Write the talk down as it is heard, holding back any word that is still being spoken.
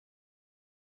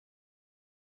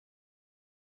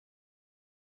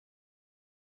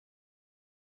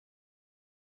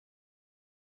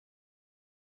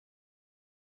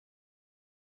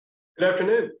Good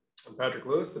afternoon. I'm Patrick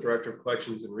Lewis, the Director of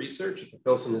Collections and Research at the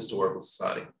Filson Historical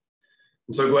Society.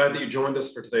 I'm so glad that you joined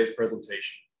us for today's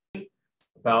presentation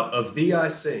about Of Thee I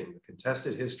Sing, the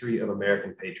Contested History of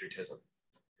American Patriotism.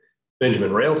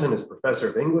 Benjamin Railton is Professor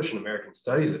of English and American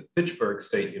Studies at Fitchburg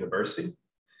State University.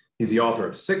 He's the author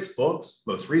of 6 books,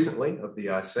 most recently Of Thee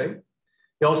I Sing.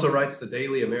 He also writes the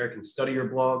daily American Studier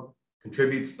blog,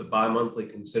 contributes the bi-monthly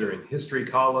Considering History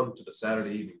column to the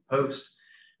Saturday Evening Post,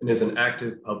 and is an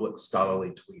active public scholarly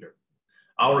tweeter.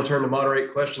 I'll return to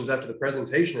moderate questions after the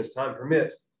presentation as time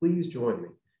permits. Please join me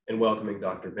in welcoming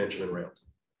Dr. Benjamin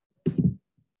Railton.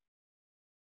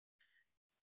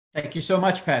 Thank you so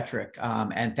much, Patrick.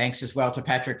 And thanks as well to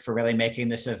Patrick for really making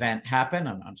this event happen.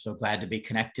 I'm so glad to be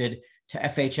connected to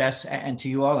FHS and to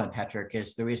you all, and Patrick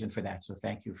is the reason for that. So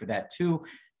thank you for that too.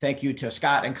 Thank you to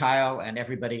Scott and Kyle and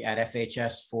everybody at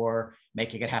FHS for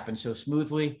making it happen so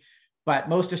smoothly. But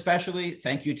most especially,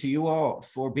 thank you to you all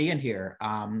for being here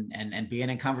and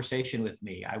being in conversation with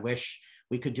me. I wish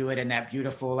we could do it in that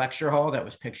beautiful lecture hall that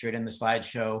was pictured in the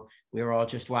slideshow we were all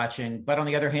just watching. But on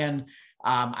the other hand,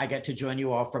 I get to join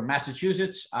you all from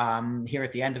Massachusetts here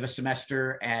at the end of a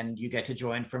semester, and you get to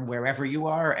join from wherever you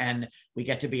are, and we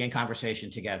get to be in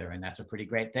conversation together. And that's a pretty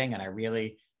great thing, and I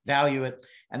really value it.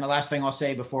 And the last thing I'll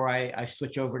say before I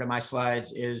switch over to my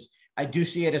slides is I do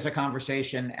see it as a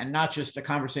conversation, and not just a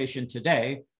conversation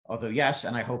today, although yes,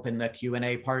 and I hope in the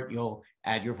Q&A part, you'll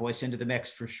add your voice into the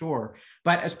mix for sure,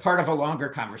 but as part of a longer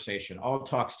conversation. All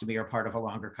talks to me are part of a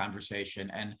longer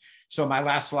conversation. And so my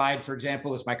last slide, for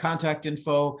example, is my contact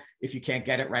info. If you can't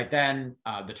get it right then,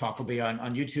 the talk will be on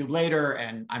YouTube later,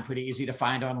 and I'm pretty easy to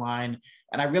find online.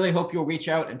 And I really hope you'll reach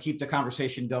out and keep the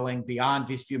conversation going beyond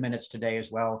these few minutes today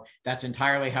as well. That's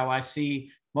entirely how I see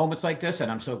moments like this,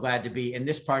 and I'm so glad to be in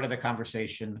this part of the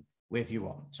conversation with you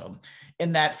all. So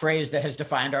in that phrase that has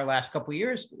defined our last couple of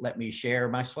years, let me share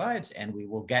my slides and we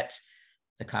will get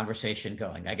the conversation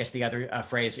going. I guess the other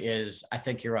phrase is, I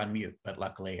think you're on mute, but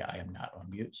luckily I am not on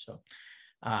mute. So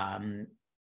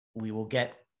we will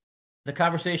get the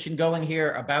conversation going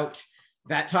here about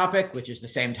that topic, which is the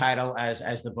same title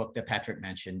as the book that Patrick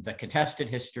mentioned, The Contested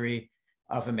History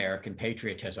of American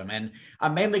Patriotism. And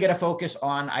I'm mainly going to focus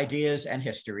on ideas and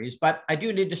histories, but I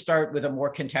do need to start with a more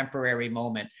contemporary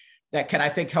moment that can, I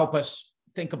think, help us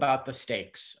think about the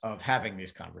stakes of having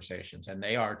these conversations. And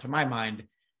they are, to my mind,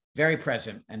 very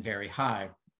present and very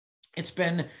high. It's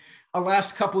been a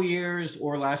last couple years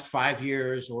or last 5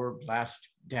 years or last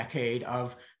decade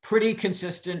of pretty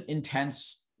consistent,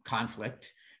 intense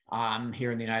conflict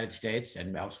here in the United States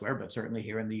and elsewhere, but certainly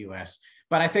here in the US.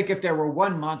 But I think if there were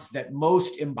one month that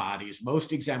most embodies,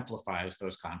 most exemplifies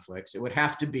those conflicts, it would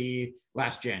have to be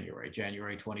last January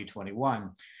 2021.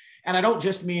 And I don't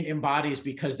just mean embodies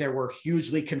because there were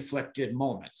hugely conflicted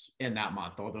moments in that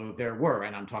month, although there were,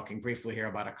 and I'm talking briefly here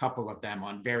about a couple of them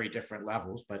on very different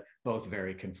levels, but both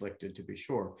very conflicted to be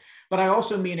sure. But I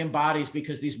also mean embodies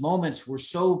because these moments were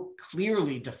so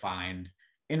clearly defined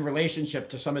in relationship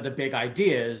to some of the big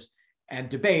ideas and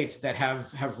debates that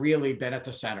have really been at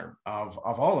the center of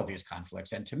all of these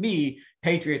conflicts. And to me,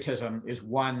 patriotism is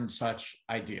one such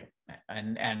idea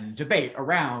and debate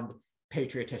around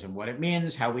patriotism, what it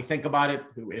means, how we think about it,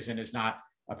 who is and is not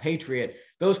a patriot.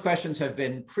 Those questions have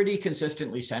been pretty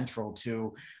consistently central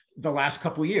to the last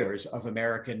couple of years of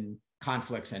American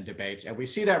conflicts and debates. And we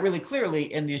see that really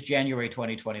clearly in these January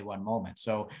 2021 moments.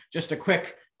 So just a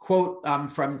quick quote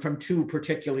from 2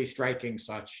 particularly striking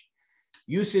such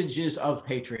usages of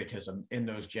patriotism in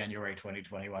those January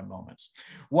 2021 moments.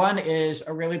 One is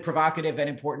a really provocative and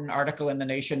important article in The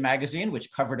Nation magazine,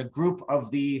 which covered a group of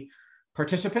the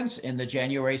participants in the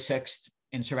January 6th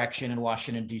insurrection in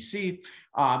Washington, D.C.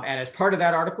 And as part of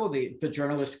that article, the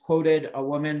journalist quoted a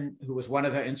woman who was one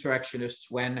of the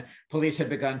insurrectionists when police had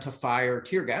begun to fire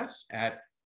tear gas at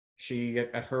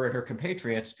her and her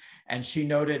compatriots. And she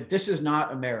noted, "This is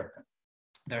not America.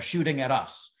 They're shooting at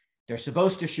us. They're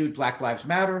supposed to shoot Black Lives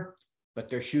Matter, but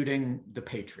they're shooting the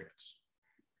patriots."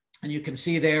 And you can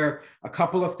see there a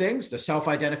couple of things: the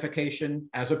self-identification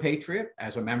as a patriot,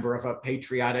 as a member of a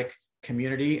patriotic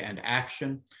community and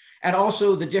action, and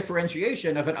also the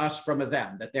differentiation of an us from a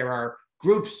them, that there are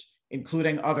groups,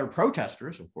 including other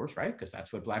protesters, of course, right? Because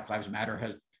that's what Black Lives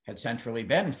Matter had centrally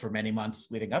been for many months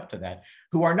leading up to that,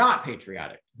 who are not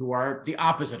patriotic, who are the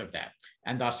opposite of that,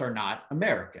 and thus are not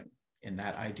American in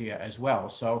that idea as well.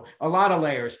 So a lot of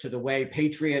layers to the way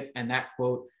patriot and that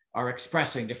quote are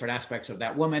expressing different aspects of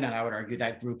that woman, and I would argue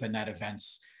that group and that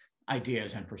event's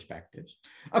ideas and perspectives.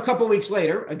 A couple weeks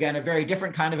later, again, a very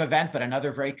different kind of event, but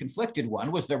another very conflicted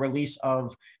one, was the release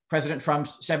of President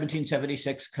Trump's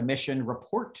 1776 Commission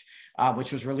report,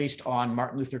 which was released on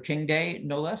Martin Luther King Day,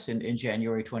 no less, in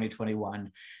January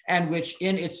 2021, and which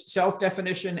in its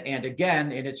self-definition and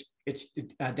again in its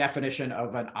definition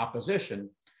of an opposition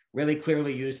really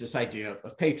clearly used this idea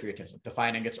of patriotism,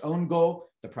 defining its own goal,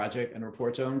 the project and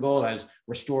report's own goal, as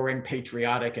restoring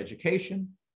patriotic education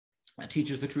that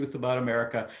teaches the truth about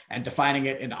America, and defining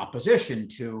it in opposition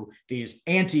to these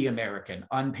anti-American,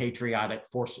 unpatriotic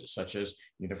forces, such as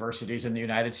universities in the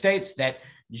United States that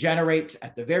generate,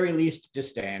 at the very least,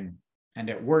 disdain, and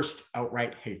at worst,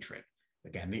 outright hatred.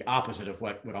 Again, the opposite of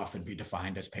what would often be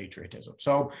defined as patriotism.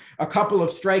 So a couple of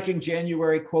striking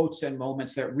January quotes and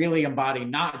moments that really embody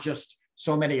not just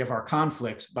so many of our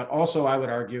conflicts, but also, I would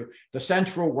argue, the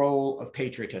central role of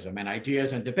patriotism and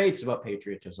ideas and debates about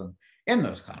patriotism in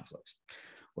those conflicts.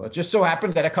 Well, it just so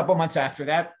happened that a couple months after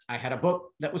that, I had a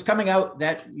book that was coming out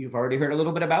that you've already heard a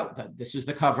little bit about. This is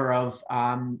the cover of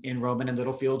In Rowman and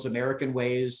Littlefield's American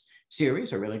Ways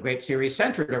series, a really great series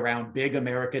centered around big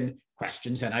American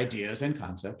questions and ideas and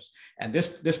concepts. And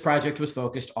this project was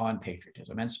focused on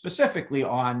patriotism, and specifically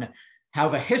on how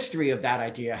the history of that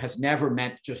idea has never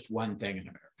meant just one thing in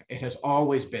America. It has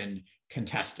always been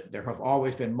contested. There have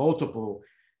always been multiple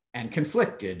and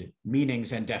conflicted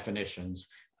meanings and definitions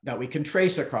that we can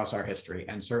trace across our history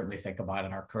and certainly think about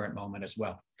in our current moment as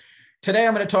well. Today,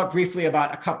 I'm going to talk briefly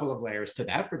about a couple of layers to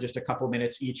that for just a couple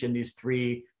minutes each in these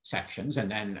three sections, and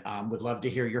then would love to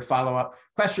hear your follow-up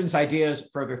questions, ideas,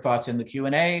 further thoughts in the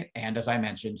Q&A, and as I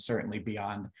mentioned, certainly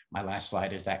beyond my last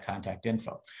slide is that contact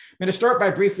info. I'm going to start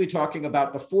by briefly talking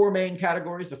about the four main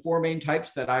categories, the four main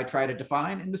types that I try to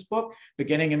define in this book,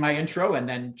 beginning in my intro and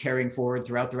then carrying forward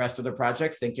throughout the rest of the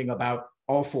project, thinking about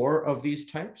all four of these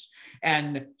types.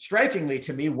 And strikingly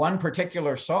to me, one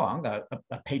particular song, a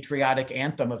patriotic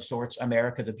anthem of sorts,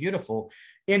 America the Beautiful,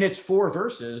 in its four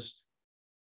verses,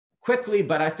 quickly,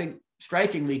 but I think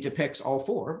strikingly depicts all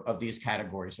four of these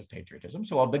categories of patriotism.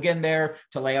 So I'll begin there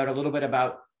to lay out a little bit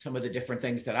about some of the different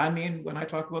things that I mean when I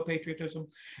talk about patriotism.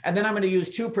 And then I'm going to use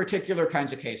two particular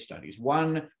kinds of case studies,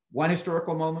 one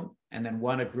historical moment, and then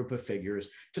a group of figures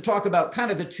to talk about kind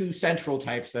of the two central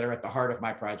types that are at the heart of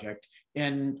my project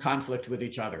in conflict with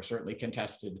each other, certainly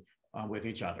contested with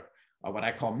each other. What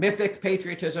I call mythic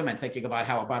patriotism, and thinking about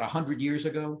how about 100 years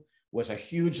ago was a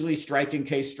hugely striking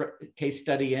case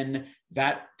study in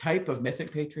that type of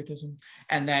mythic patriotism.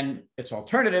 And then its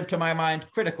alternative, to my mind,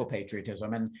 critical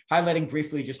patriotism, and highlighting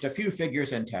briefly just a few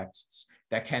figures and texts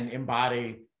that can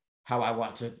embody how I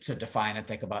want to define and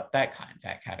think about that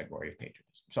category of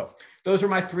patriotism. So those are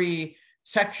my three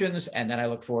sections, and then I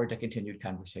look forward to continued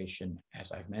conversation,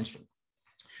 as I've mentioned.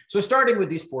 So starting with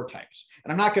these four types,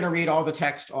 and I'm not going to read all the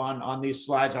text on these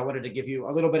slides. I wanted to give you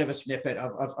a little bit of a snippet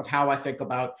of how I think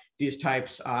about these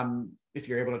types, if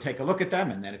you're able to take a look at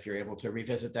them, and then if you're able to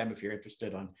revisit them, if you're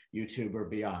interested on YouTube or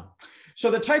beyond.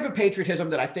 So the type of patriotism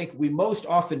that I think we most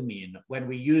often mean when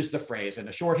we use the phrase in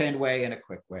a shorthand way and a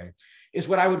quick way is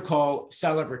what I would call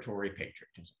celebratory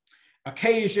patriotism.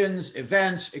 Occasions,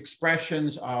 events,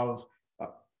 expressions of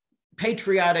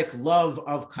patriotic love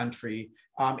of country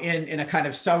in a kind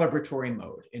of celebratory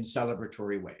mode, in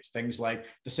celebratory ways. Things like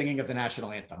the singing of the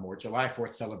national anthem or July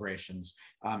 4th celebrations,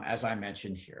 as I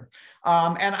mentioned here.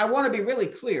 And I want to be really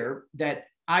clear that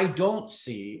I don't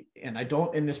see, and I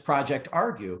don't in this project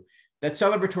argue, that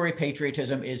celebratory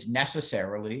patriotism is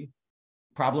necessarily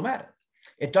problematic.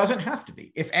 It doesn't have to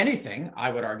be. If anything, I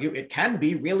would argue it can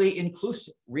be really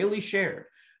inclusive, really shared,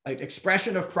 an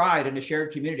expression of pride in a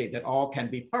shared community that all can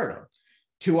be part of.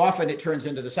 Too often it turns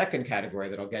into the second category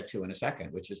that I'll get to in a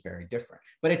second, which is very different,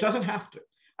 but it doesn't have to.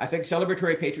 I think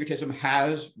celebratory patriotism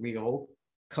has real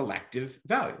collective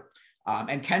value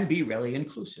and can be really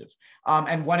inclusive.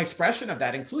 And one expression of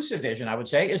that inclusive vision, I would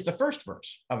say, is the first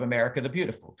verse of America the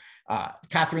Beautiful.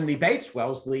 Catherine Lee Bates,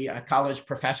 Wellesley college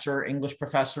professor, English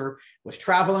professor, was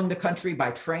traveling the country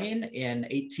by train in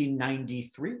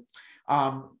 1893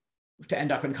 to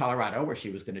end up in Colorado, where she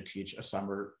was going to teach a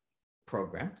summer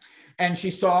program. And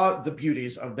she saw the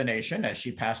beauties of the nation as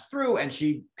she passed through, and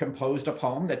she composed a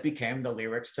poem that became the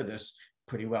lyrics to this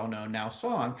pretty well-known now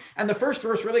song. And the first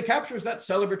verse really captures that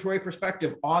celebratory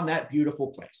perspective on that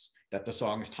beautiful place that the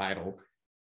song's title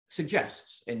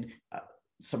suggests. And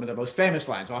some of the most famous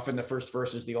lines, often the first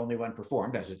verse is the only one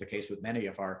performed, as is the case with many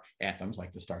of our anthems,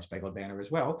 like the Star-Spangled Banner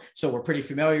as well. So we're pretty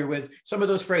familiar with some of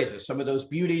those phrases, some of those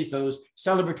beauties, those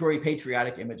celebratory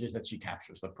patriotic images that she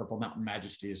captures, the Purple Mountain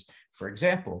Majesties, for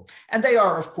example. And they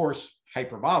are, of course,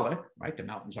 hyperbolic, right? The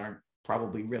mountains aren't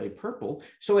probably really purple.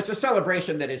 So it's a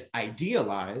celebration that is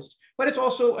idealized, but it's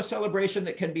also a celebration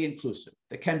that can be inclusive,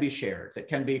 that can be shared, that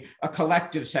can be a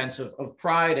collective sense of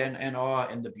pride and awe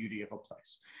in the beauty of a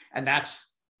place. And that's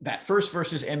that first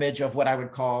verse's image of what I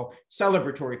would call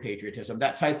celebratory patriotism,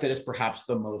 that type that is perhaps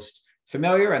the most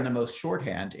familiar and the most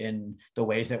shorthand in the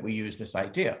ways that we use this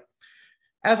idea.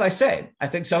 As I say, I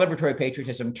think celebratory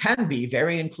patriotism can be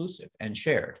very inclusive and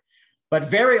shared, but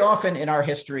very often in our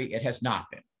history, it has not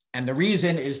been. And the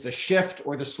reason is the shift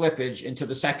or the slippage into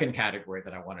the second category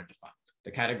that I want to define,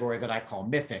 the category that I call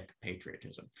mythic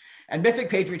patriotism. And mythic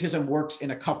patriotism works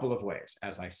in a couple of ways,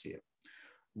 as I see it.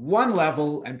 One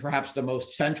level, and perhaps the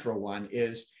most central one,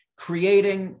 is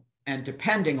creating and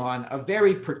depending on a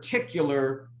very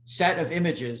particular set of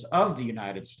images of the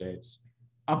United States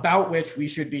about which we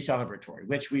should be celebratory,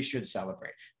 which we should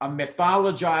celebrate. A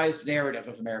mythologized narrative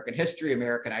of American history,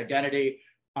 American identity,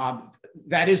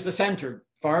 that is the center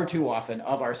far too often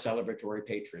of our celebratory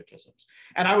patriotisms.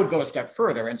 And I would go a step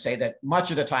further and say that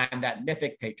much of the time that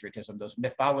mythic patriotism, those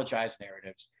mythologized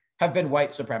narratives, have been white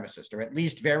supremacist, or at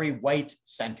least very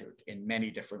white-centered in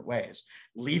many different ways,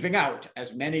 leaving out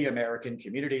as many American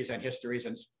communities and histories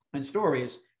and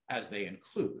stories as they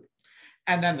include.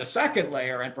 And then the second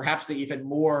layer, and perhaps the even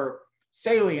more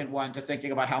salient one to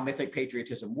thinking about how mythic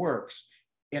patriotism works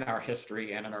in our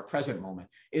history and in our present moment,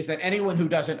 is that anyone who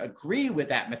doesn't agree with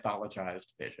that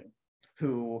mythologized vision,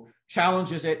 who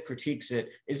challenges it, critiques it,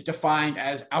 is defined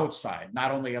as outside, not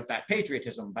only of that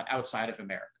patriotism, but outside of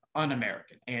America,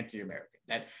 un-American, anti-American.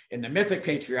 That in the mythic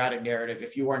patriotic narrative,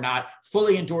 if you are not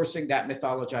fully endorsing that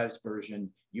mythologized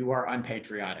version, you are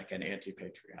unpatriotic and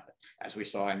anti-patriotic, as we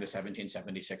saw in the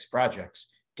 1776 Project's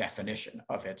definition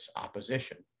of its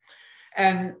opposition.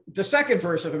 And the second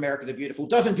verse of America the Beautiful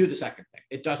doesn't do the second thing.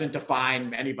 It doesn't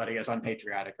define anybody as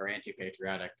unpatriotic or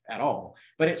anti-patriotic at all,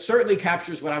 but it certainly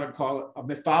captures what I would call a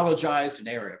mythologized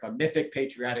narrative, a mythic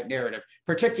patriotic narrative,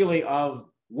 particularly of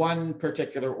one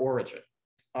particular origin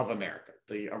of America,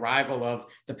 the arrival of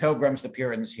the Pilgrims, the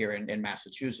Puritans here in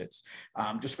Massachusetts,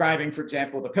 describing, for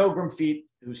example, the pilgrim feet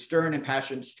whose stern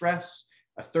impassioned stress,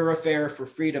 a thoroughfare for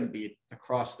freedom beat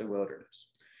across the wilderness.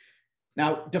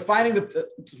 Now, defining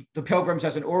the Pilgrims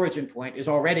as an origin point is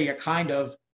already a kind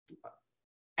of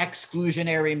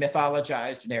exclusionary,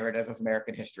 mythologized narrative of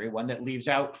American history, one that leaves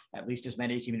out at least as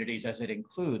many communities as it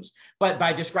includes. But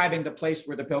by describing the place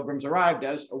where the Pilgrims arrived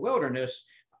as a wilderness,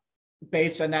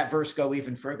 Bates and that verse go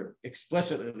even further,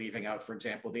 explicitly leaving out, for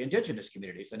example, the indigenous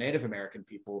communities, the Native American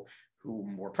people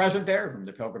whom were present there, whom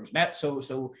the Pilgrims met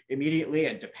so immediately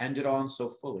and depended on so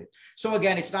fully. So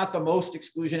again, it's not the most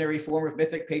exclusionary form of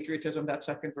mythic patriotism, that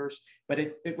second verse, but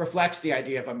it reflects the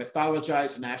idea of a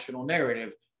mythologized national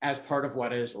narrative as part of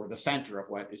what is, or the center of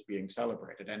what is being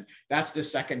celebrated. And that's the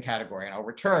second category. And I'll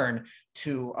return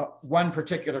to one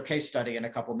particular case study in a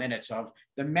couple minutes of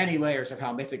the many layers of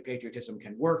how mythic patriotism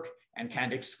can work and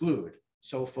can exclude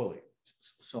so fully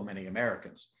so many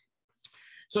Americans.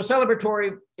 So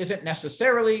celebratory isn't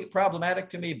necessarily problematic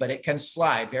to me, but it can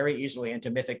slide very easily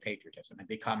into mythic patriotism and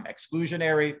become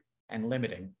exclusionary and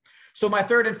limiting. So my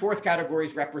third and fourth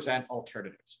categories represent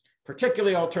alternatives,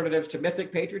 particularly alternatives to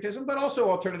mythic patriotism, but also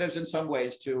alternatives in some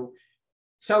ways to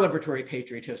celebratory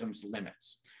patriotism's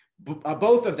limits.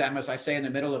 Both of them, as I say in the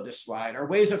middle of this slide, are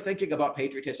ways of thinking about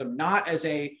patriotism not as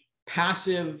a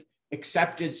passive,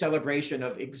 accepted celebration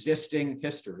of existing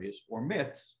histories or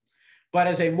myths, but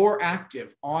as a more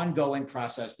active, ongoing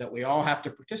process that we all have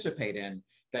to participate in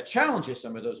that challenges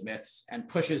some of those myths and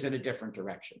pushes in a different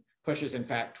direction, pushes in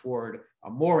fact toward a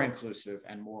more inclusive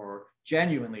and more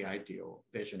genuinely ideal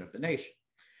vision of the nation.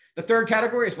 The third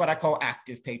category is what I call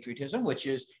active patriotism, which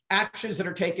is actions that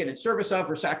are taken in service of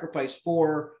or sacrifice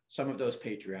for some of those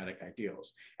patriotic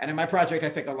ideals. And in my project, I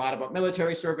think a lot about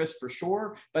military service for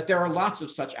sure, but there are lots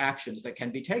of such actions that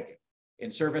can be taken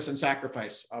in service and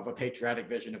sacrifice of a patriotic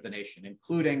vision of the nation,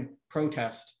 including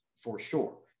protest for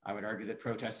sure. I would argue that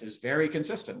protest is very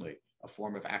consistently a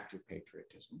form of active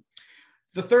patriotism.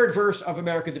 The third verse of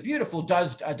America the Beautiful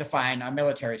does define a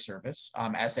military service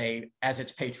as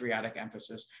its patriotic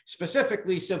emphasis,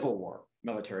 specifically Civil War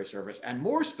military service, and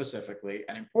more specifically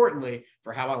and importantly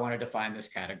for how I want to define this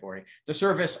category, the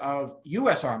service of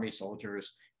US Army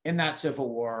soldiers in that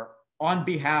Civil War on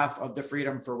behalf of the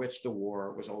freedom for which the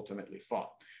war was ultimately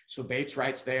fought. So Bates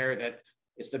writes there that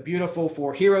it's the beautiful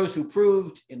for heroes who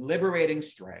proved in liberating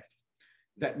strife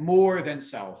that more than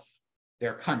self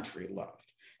their country loved.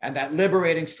 And that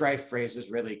liberating strife phrase is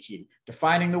really key,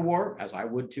 defining the war, as I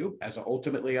would too, as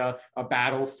ultimately a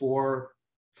battle for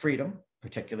freedom,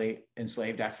 particularly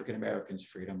enslaved African Americans'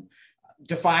 freedom,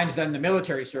 defines then the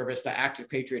military service, the active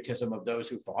patriotism of those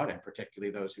who fought, and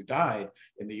particularly those who died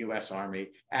in the US Army,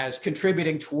 as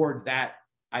contributing toward that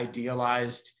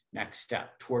idealized next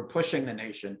step, toward pushing the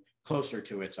nation closer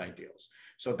to its ideals.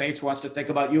 So Bates wants to think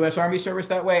about US Army service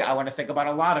that way. I want to think about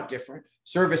a lot of different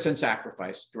service and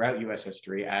sacrifice throughout US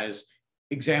history as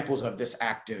examples of this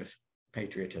active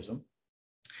patriotism.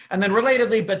 And then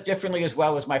relatedly, but differently as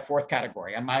well, is my fourth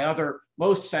category, and my other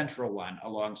most central one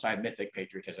alongside mythic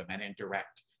patriotism and in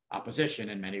direct opposition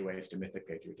in many ways to mythic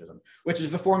patriotism, which is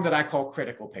the form that I call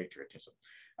critical patriotism,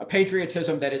 a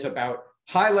patriotism that is about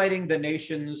highlighting the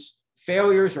nation's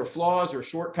failures or flaws or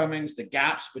shortcomings, the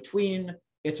gaps between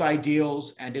its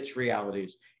ideals and its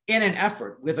realities, in an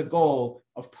effort with a goal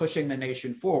of pushing the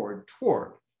nation forward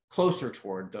closer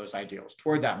toward those ideals,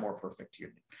 toward that more perfect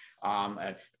union.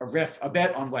 A riff a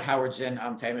bit on what Howard Zinn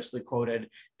famously quoted: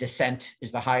 dissent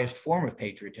is the highest form of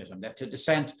patriotism, that to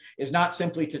dissent is not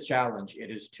simply to challenge, it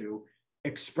is to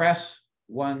express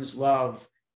one's love,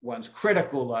 one's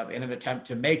critical love, in an attempt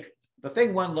to make the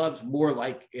thing one loves more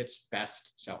like its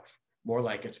best self, more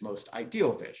like its most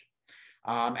ideal vision.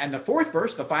 And the fourth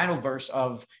verse, the final verse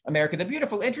of America the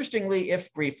Beautiful, interestingly,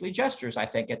 if briefly, gestures, I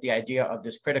think, at the idea of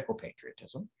this critical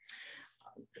patriotism.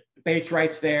 Bates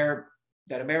writes there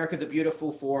that America the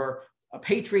Beautiful, for a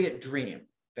patriot dream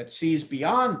that sees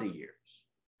beyond the years,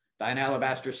 thine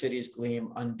alabaster cities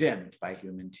gleam undimmed by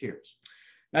human tears.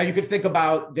 Now you could think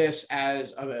about this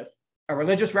as a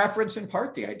religious reference in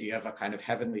part, the idea of a kind of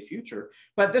heavenly future,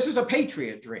 but this is a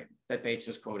patriot dream that Bates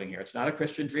is quoting here. It's not a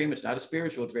Christian dream, it's not a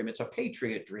spiritual dream, it's a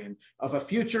patriot dream of a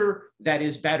future that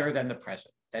is better than the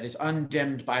present, that is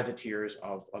undimmed by the tears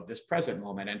of this present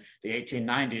moment. And the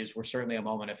 1890s were certainly a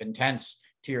moment of intense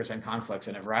tears and conflicts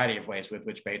in a variety of ways with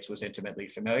which Bates was intimately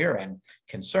familiar and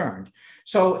concerned.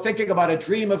 So thinking about a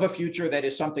dream of a future that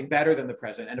is something better than the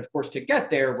present, and of course to get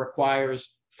there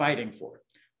requires fighting for it,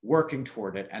 working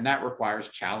toward it, and that requires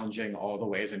challenging all the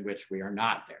ways in which we are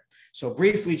not there. So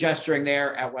briefly gesturing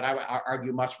there at what I would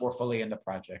argue much more fully in the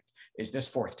project is this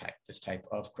fourth type, this type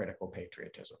of critical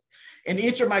patriotism. In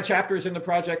each of my chapters in the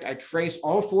project, I trace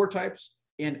all four types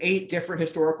in 8 different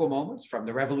historical moments, from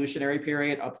the Revolutionary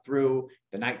period up through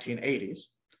the 1980s,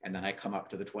 and then I come up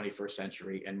to the 21st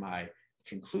century in my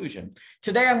conclusion.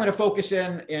 Today, I'm going to focus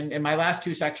in my last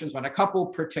 2 sections on a couple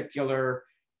particular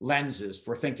lenses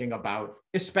for thinking about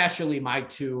especially my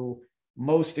 2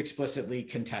 most explicitly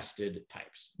contested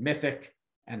types, mythic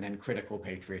and then critical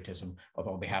patriotism,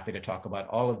 although I'll be happy to talk about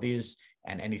all of these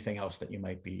and anything else that you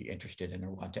might be interested in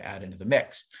or want to add into the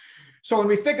mix. So when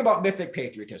we think about mythic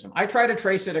patriotism, I try to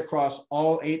trace it across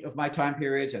all 8 of my time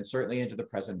periods and certainly into the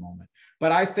present moment.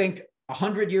 But I think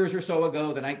 100 years or so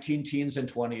ago, the 19-teens and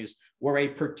 20s were a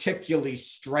particularly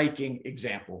striking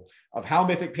example of how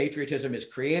mythic patriotism is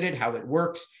created, how it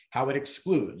works, how it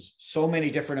excludes so many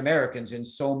different Americans in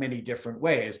so many different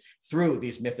ways through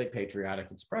these mythic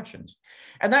patriotic expressions.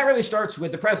 And that really starts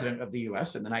with the president of the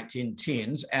US in the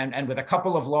 19-teens and with a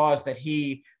couple of laws that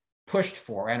he pushed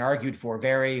for and argued for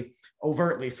very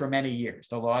overtly for many years,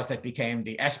 the laws that became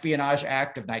the Espionage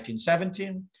Act of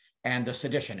 1917 and the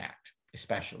Sedition Act,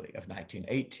 especially of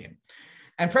 1918.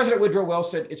 And President Woodrow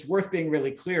Wilson, it's worth being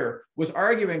really clear, was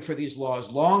arguing for these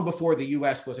laws long before the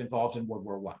US was involved in World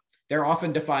War I. They're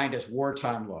often defined as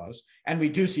wartime laws, and we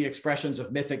do see expressions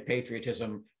of mythic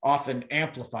patriotism often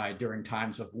amplified during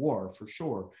times of war, for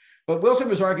sure. But Wilson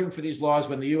was arguing for these laws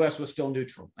when the US was still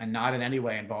neutral and not in any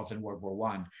way involved in World War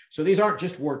I. So these aren't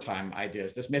just wartime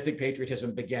ideas. This mythic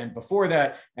patriotism began before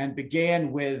that and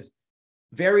began with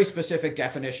very specific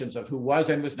definitions of who was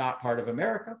and was not part of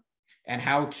America and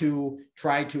how to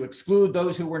try to exclude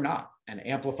those who were not and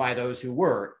amplify those who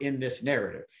were in this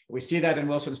narrative. We see that in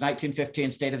Wilson's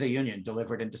 1915 State of the Union,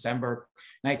 delivered in December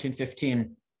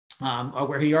 1915,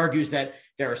 where he argues that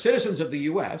there are citizens of the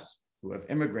US who have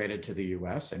immigrated to the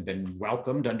US and been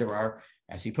welcomed under our,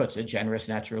 as he puts it, generous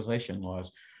naturalization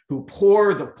laws, who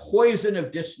pour the poison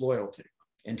of disloyalty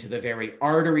into the very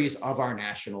arteries of our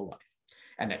national life.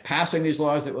 And that passing these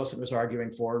laws that Wilson was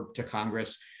arguing for to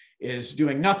Congress is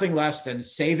doing nothing less than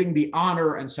saving the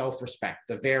honor and self-respect,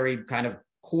 the very kind of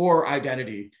core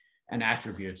identity and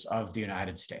attributes of the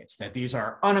United States, that these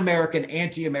are un-American,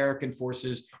 anti-American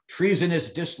forces,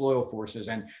 treasonous, disloyal forces,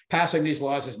 and passing these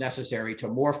laws is necessary to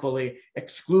more fully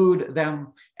exclude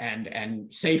them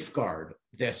and safeguard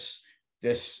this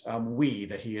we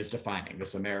that he is defining,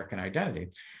 this American identity.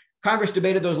 Congress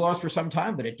debated those laws for some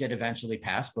time, but it did eventually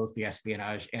pass both the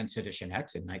Espionage and Sedition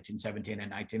Acts in 1917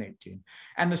 and 1918.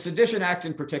 And the Sedition Act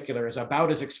in particular is about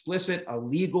as explicit a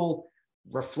legal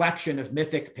reflection of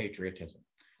mythic patriotism,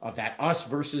 of that us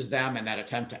versus them and that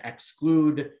attempt to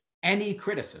exclude any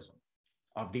criticism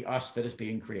of the us that is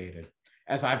being created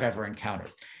as I've ever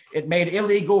encountered. It made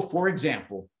illegal, for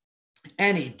example,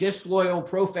 any disloyal,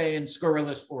 profane,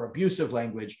 scurrilous, or abusive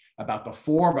language about the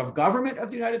form of government of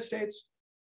the United States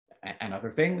and other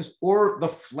things, or the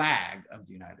flag of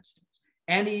the United States.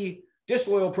 Any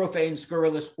disloyal, profane,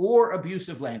 scurrilous, or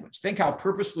abusive language. Think how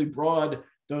purposely broad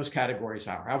those categories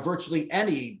are, how virtually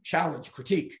any challenge,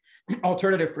 critique,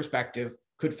 alternative perspective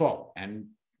could fall and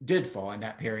did fall in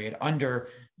that period under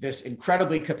this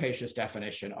incredibly capacious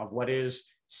definition of what is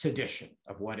sedition,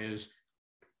 of what is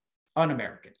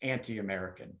un-American,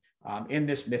 anti-American, in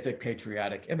this mythic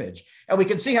patriotic image. And we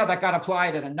can see how that got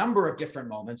applied at a number of different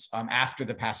moments after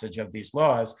the passage of these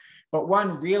laws. But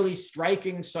one really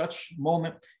striking such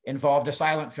moment involved a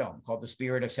silent film called The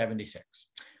Spirit of 76,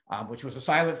 which was a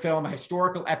silent film, a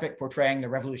historical epic portraying the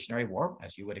Revolutionary War,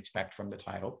 as you would expect from the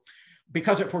title.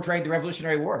 Because it portrayed the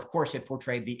Revolutionary War, of course, it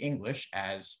portrayed the English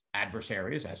as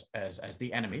adversaries, as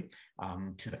the enemy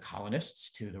to the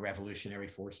colonists, to the revolutionary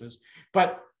forces.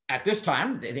 But at this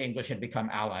time, the English had become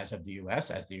allies of the US,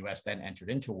 as the US then entered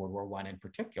into World War I in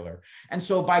particular. And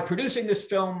so by producing this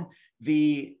film,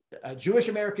 the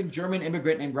Jewish-American German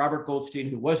immigrant named Robert Goldstein,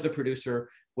 who was the producer,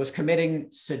 was committing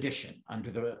sedition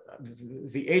under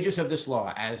the aegis of this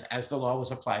law as the law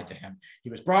was applied to him. He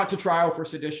was brought to trial for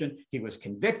sedition. He was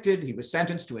convicted. He was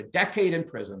sentenced to a decade in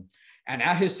prison. And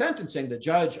at his sentencing, the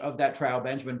judge of that trial,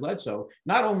 Benjamin Bledsoe,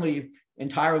 not only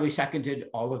entirely seconded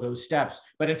all of those steps,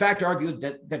 but in fact argued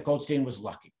that Goldstein was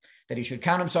lucky, that he should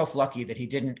count himself lucky that he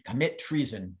didn't commit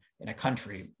treason in a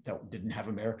country that didn't have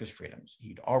America's freedoms.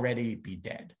 He'd already be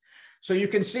dead. So you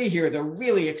can see here the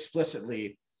really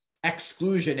explicitly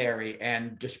exclusionary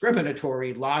and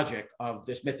discriminatory logic of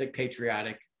this mythic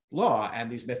patriotic law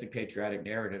and these mythic patriotic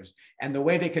narratives, and the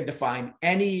way they can define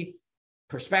any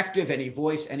perspective, any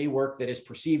voice, any work that is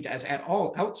perceived as at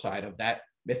all outside of that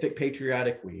mythic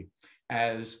patriotic we,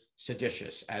 as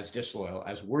seditious, as disloyal,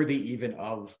 as worthy even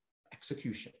of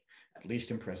execution, at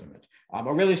least imprisonment.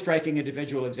 A really striking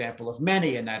individual example of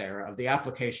many in that era of the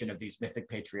application of these mythic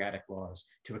patriotic laws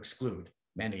to exclude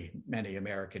many, many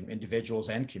American individuals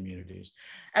and communities.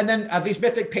 And then these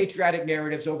mythic patriotic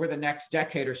narratives over the next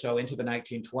decade or so into the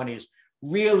 1920s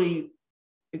really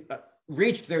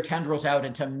reached their tendrils out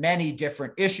into many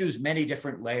different issues, many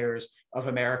different layers of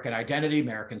American identity,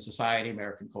 American society,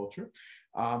 American culture.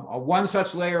 One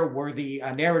such layer were the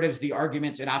narratives, the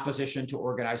arguments in opposition to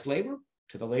organized labor,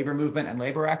 to the labor movement and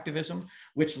labor activism,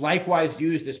 which likewise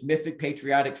used this mythic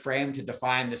patriotic frame to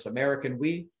define this American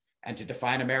we and to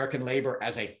define American labor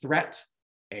as a threat,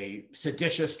 a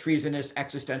seditious, treasonous,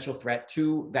 existential threat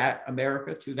to that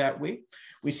America, to that we.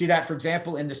 We see that, for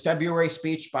example, in this February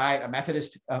speech by a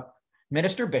Methodist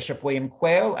minister, Bishop William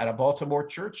Quayle, at a Baltimore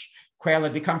church. Quayle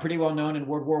had become pretty well known in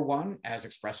World War I as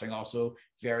expressing also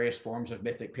various forms of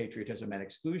mythic patriotism and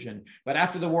exclusion. But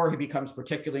after the war, he becomes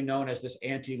particularly known as this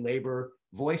anti-labor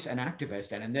voice and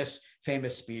activist. And in this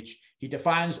famous speech, he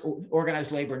defines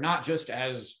organized labor not just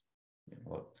as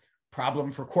a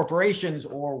problem for corporations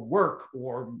or work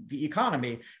or the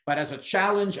economy, but as a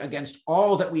challenge against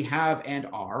all that we have and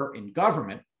are in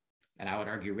government. And I would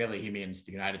argue, really, he means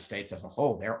the United States as a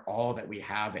whole. They're all that we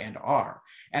have and are.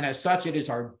 And as such, it is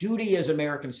our duty as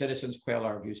American citizens, Quayle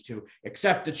argues, to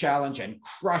accept the challenge and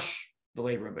crush the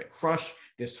labor movement, crush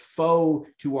this foe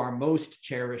to our most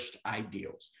cherished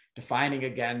ideals, defining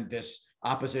again this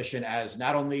opposition as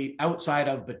not only outside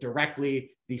of, but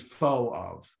directly the foe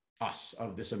of us,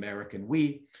 of this American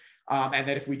we. And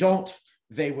that if we don't,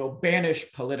 they will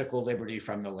banish political liberty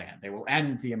from the land. They will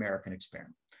end the American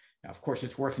experiment. Now, of course,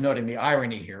 it's worth noting the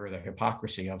irony here, the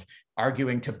hypocrisy of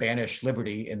arguing to banish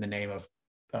liberty in the name of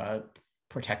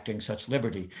protecting such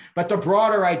liberty. But the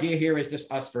broader idea here is this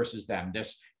us versus them,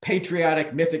 this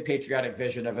patriotic, mythic patriotic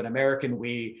vision of an American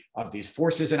we, of these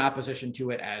forces in opposition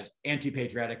to it as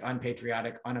anti-patriotic,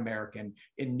 unpatriotic, un-American,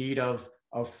 in need of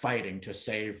fighting to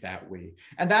save that we.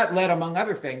 And that led, among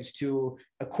other things, to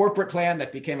a corporate plan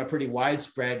that became a pretty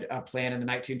widespread plan in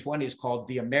the 1920s called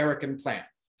the American Plan.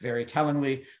 Very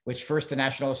tellingly, which first the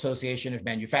National Association of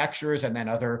Manufacturers and then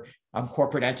other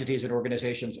corporate entities and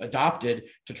organizations adopted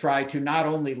to try to not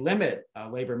only limit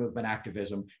labor movement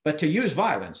activism, but to use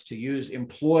violence, to use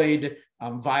employed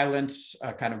violence,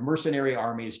 kind of mercenary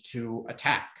armies to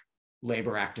attack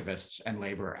labor activists and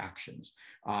labor actions.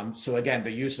 So again, the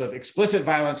use of explicit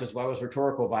violence as well as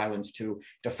rhetorical violence to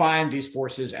define these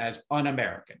forces as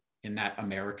un-American in that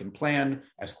American plan,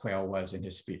 as Quayle was in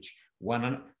his speech.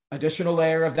 One additional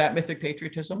layer of that mythic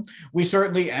patriotism. We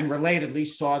certainly and relatedly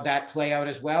saw that play out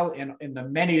as well in the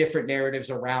many different narratives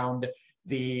around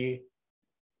the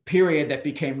period that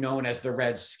became known as the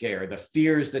Red Scare, the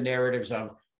fears, the narratives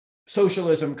of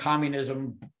socialism,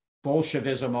 communism,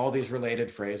 Bolshevism, all these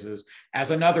related phrases, as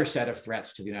another set of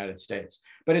threats to the United States.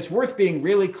 But it's worth being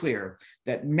really clear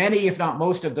that many, if not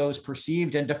most of those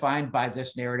perceived and defined by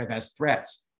this narrative as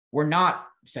threats were not,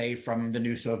 say, from the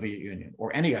new Soviet Union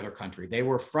or any other country. They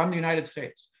were from the United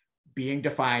States, being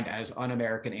defined as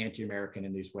un-American, anti-American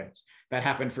in these ways. That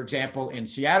happened, for example, in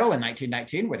Seattle in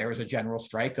 1919, where there was a general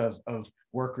strike of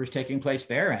workers taking place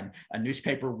there, and a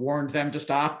newspaper warned them to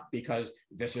stop because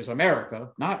this is America,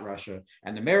 not Russia.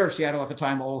 And the mayor of Seattle at the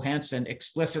time, Ole Hansen,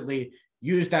 explicitly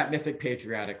used that mythic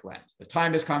patriotic lens. The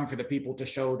time has come for the people to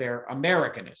show their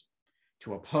Americanism,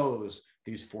 to oppose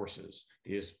these forces,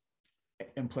 these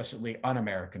implicitly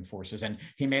un-American forces. And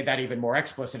he made that even more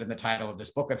explicit in the title of this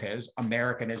book of his,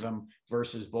 Americanism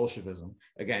versus Bolshevism,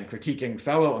 again, critiquing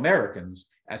fellow Americans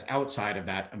as outside of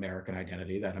that American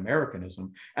identity, that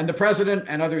Americanism. And the president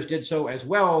and others did so as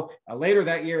well later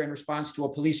that year in response to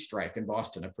a police strike in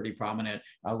Boston, a pretty prominent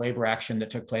labor action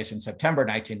that took place in September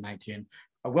 1919.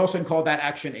 Wilson called that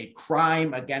action a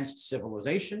crime against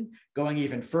civilization, going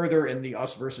even further in the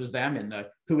us versus them, in the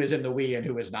who is in the we and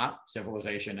who is not,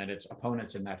 civilization and its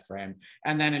opponents in that frame.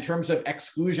 And then in terms of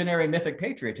exclusionary mythic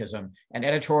patriotism, an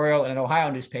editorial in an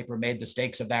Ohio newspaper made the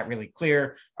stakes of that really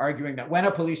clear, arguing that when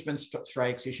a policeman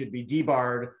strikes, he should be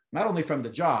debarred not only from the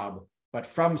job, but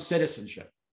from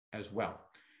citizenship as well.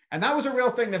 And that was a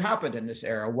real thing that happened in this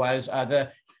era, was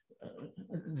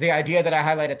the idea that I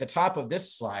highlight at the top of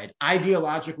this slide,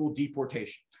 ideological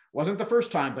deportation. Wasn't the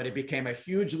first time, but it became a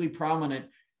hugely prominent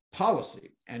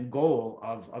policy and goal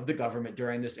of the government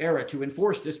during this era to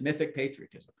enforce this mythic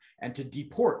patriotism and to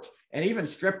deport and even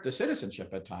strip the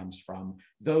citizenship at times from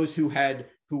those who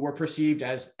were perceived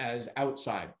as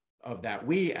outside of that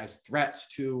we, as threats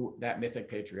to that mythic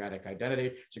patriotic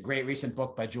identity. It's a great recent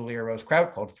book by Julia Rose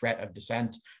Kraut called Threat of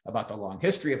Dissent, about the long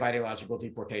history of ideological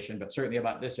deportation, but certainly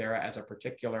about this era as a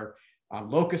particular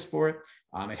locus for it.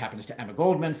 It happens to Emma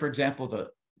Goldman, for example, the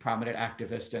prominent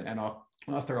activist and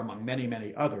author among many,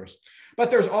 many others. But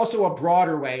there's also a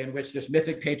broader way in which this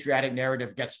mythic patriotic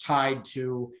narrative gets tied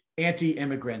to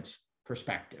anti-immigrant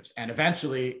perspectives and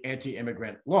eventually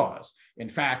anti-immigrant laws.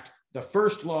 In fact, the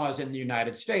first laws in the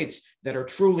United States that are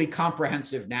truly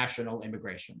comprehensive national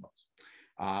immigration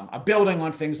laws. Building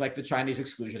on things like the Chinese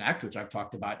Exclusion Act, which I've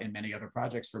talked about in many other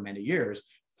projects for many years,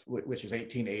 which is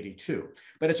 1882.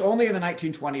 But it's only in the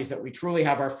 1920s that we truly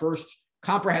have our first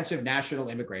comprehensive national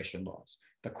immigration laws.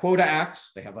 The Quota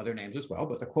Acts, they have other names as well,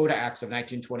 but the Quota Acts of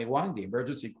 1921, the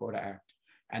Emergency Quota Act,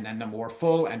 and then the more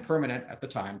full and permanent at the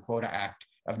time Quota Act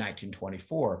of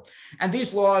 1924. And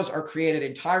these laws are created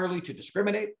entirely to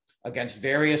discriminate against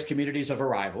various communities of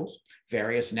arrivals,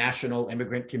 various national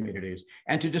immigrant communities,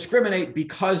 and to discriminate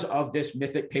because of this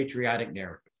mythic patriotic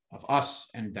narrative of us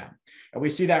and them. And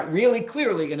we see that really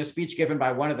clearly in a speech given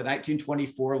by one of the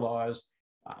 1924 laws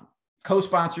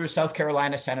co-sponsors, South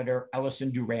Carolina Senator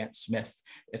Ellison Durant Smith.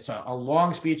 It's a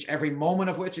long speech, every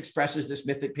moment of which expresses this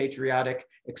mythic patriotic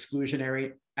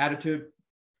exclusionary attitude.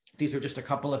 These are just a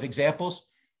couple of examples.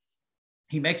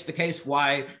 He makes the case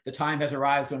why the time has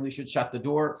arrived when we should shut the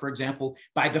door, for example,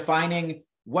 by defining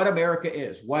what America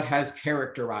is, what has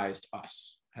characterized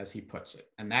us, as he puts it.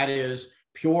 And that is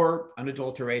pure,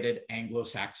 unadulterated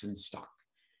Anglo-Saxon stock.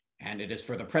 And it is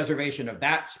for the preservation of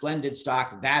that splendid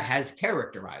stock that has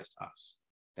characterized us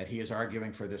that he is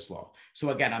arguing for this law. So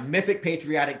again, a mythic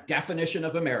patriotic definition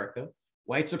of America,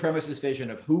 white supremacist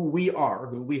vision of who we are,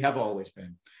 who we have always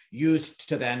been, used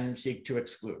to then seek to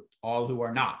exclude all who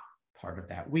are not part of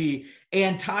that we,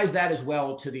 and ties that as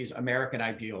well to these American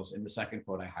ideals in the second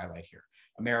quote I highlight here.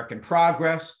 American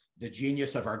progress, the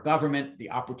genius of our government,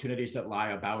 the opportunities that lie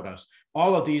about us.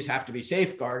 All of these have to be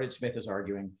safeguarded, Smith is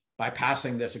arguing, by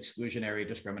passing this exclusionary,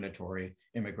 discriminatory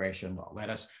immigration law.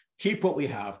 Let us keep what we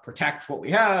have, protect what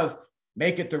we have,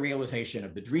 make it the realization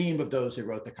of the dream of those who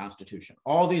wrote the Constitution.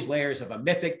 All these layers of a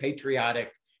mythic,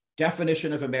 patriotic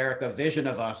definition of America, vision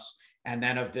of us, and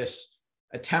then of this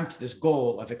attempt, this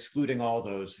goal of excluding all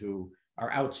those who are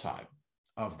outside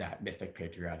of that mythic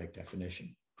patriotic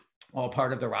definition. All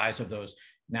part of the rise of those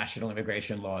national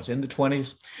immigration laws in the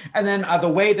 20s. And then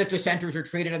the way that dissenters are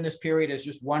treated in this period is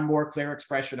just one more clear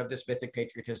expression of this mythic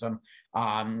patriotism.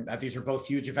 These are both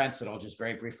huge events that I'll just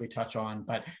very briefly touch on,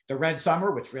 but the Red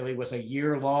Summer, which really was a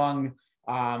year-long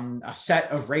a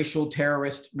set of racial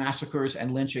terrorist massacres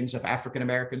and lynchings of African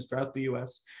Americans throughout the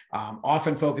US,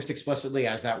 often focused explicitly,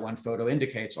 as that one photo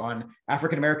indicates, on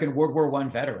African American World War I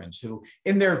veterans who,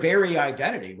 in their very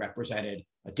identity, represented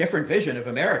a different vision of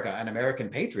America and American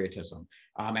patriotism,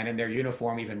 and in their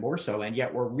uniform even more so, and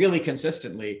yet were really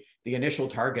consistently the initial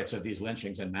targets of these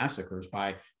lynchings and massacres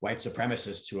by white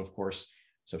supremacists who, of course,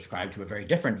 subscribed to a very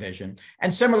different vision.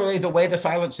 And similarly, the way the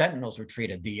Silent Sentinels were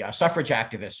treated, the suffrage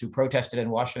activists who protested in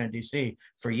Washington, D.C.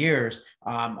 for years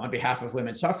on behalf of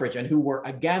women's suffrage, and who were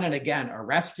again and again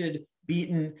arrested,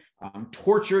 beaten,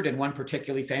 tortured in one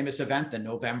particularly famous event, the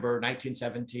November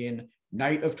 1917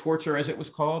 Night of Torture, as it was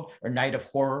called, or Night of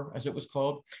Horror, as it was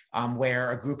called,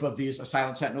 where a group of these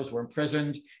Silent Sentinels were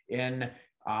imprisoned in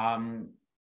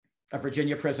a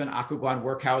Virginia prison, Occoquan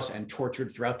workhouse, and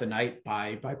tortured throughout the night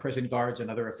by prison guards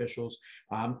and other officials.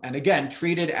 And again,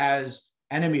 treated as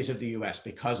enemies of the US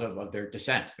because of their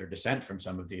dissent from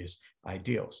some of these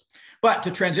ideals. But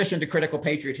to transition to critical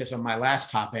patriotism, my last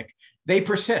topic, they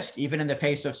persist even in the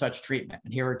face of such treatment.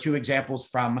 And here are two examples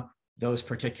from those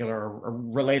particular, or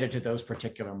related to those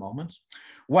particular moments.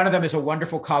 One of them is a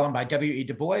wonderful column by W.E.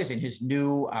 Du Bois in his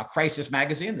new Crisis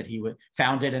magazine that he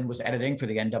founded and was editing for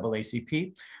the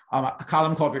NAACP, a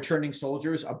column called Returning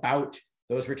Soldiers, about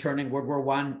those returning World War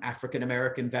I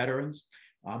African-American veterans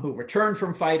who returned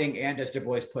from fighting and, as Du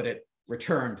Bois put it,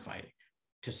 returned fighting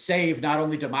to save not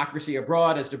only democracy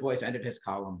abroad, as Du Bois ended his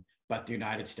column, but the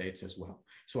United States as well.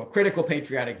 So a critical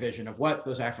patriotic vision of what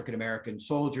those African-American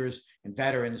soldiers and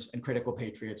veterans and critical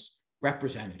patriots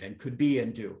represented and could be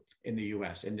and do in the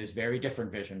US in this very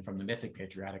different vision from the mythic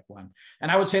patriotic one.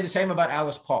 And I would say the same about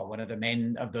Alice Paul, one of the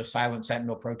main of those Silent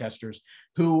Sentinel protesters,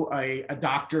 who a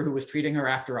doctor who was treating her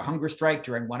after a hunger strike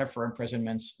during one of her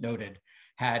imprisonments noted,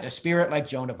 had a spirit like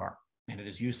Joan of Arc, and it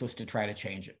is useless to try to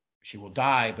change it. She will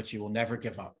die, but she will never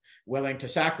give up, willing to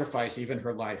sacrifice even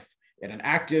her life in an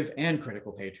active and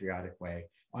critical patriotic way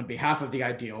on behalf of the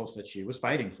ideals that she was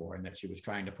fighting for and that she was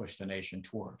trying to push the nation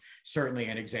toward. Certainly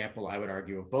an example, I would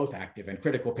argue, of both active and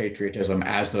critical patriotism,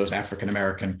 as those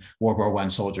African-American World War I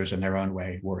soldiers in their own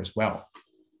way were as well.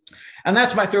 And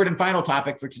that's my third and final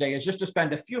topic for today, is just to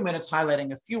spend a few minutes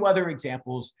highlighting a few other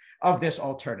examples of this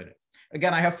alternative.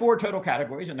 Again, I have 4 total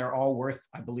categories, and they're all worth,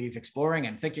 I believe, exploring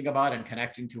and thinking about and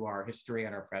connecting to our history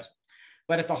and our present.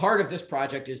 But at the heart of this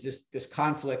project is this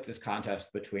conflict, this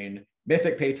contest between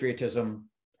mythic patriotism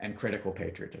and critical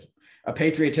patriotism. A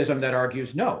patriotism that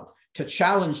argues, no, to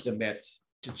challenge the myths,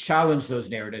 to challenge those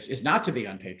narratives is not to be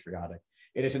unpatriotic.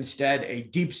 It is instead a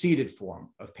deep-seated form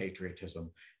of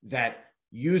patriotism that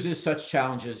uses such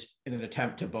challenges in an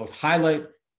attempt to both highlight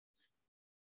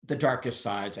the darkest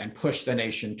sides and push the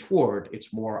nation toward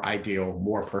its more ideal,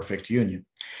 more perfect union.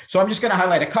 So I'm just going to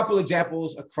highlight a couple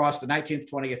examples across the 19th,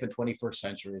 20th, and 21st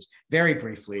centuries, very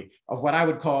briefly, of what I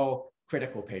would call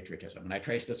critical patriotism. And I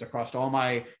trace this across all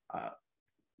my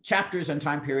chapters and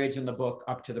time periods in the book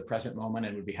up to the present moment,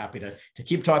 and would be happy to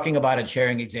keep talking about and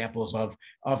sharing examples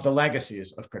of the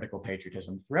legacies of critical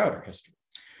patriotism throughout our history.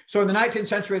 So in the 19th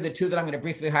century, the two that I'm going to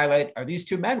briefly highlight are these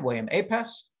two men, William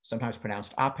Apess, sometimes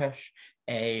pronounced Apesh,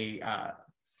 a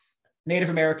Native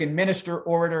American minister,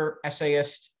 orator,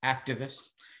 essayist, activist,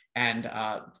 and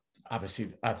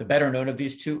obviously the better known of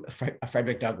these two,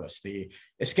 Frederick Douglass, the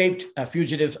escaped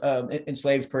fugitive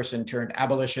enslaved person turned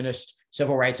abolitionist,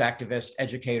 civil rights activist,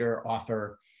 educator,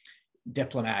 author,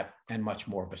 diplomat, and much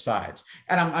more besides.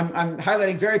 And I'm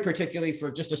highlighting very particularly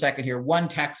for just a second here, one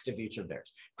text of each of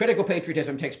theirs. Critical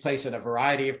patriotism takes place in a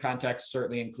variety of contexts,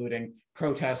 certainly including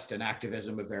protest and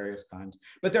activism of various kinds.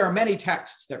 But there are many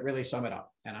texts that really sum it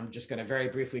up. And I'm just going to very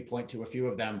briefly point to a few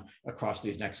of them across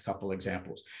these next couple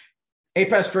examples.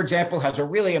 Apess, for example, has a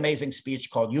really amazing speech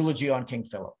called Eulogy on King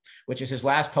Philip, which is his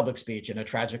last public speech in a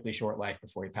tragically short life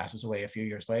before he passes away a few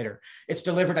years later. It's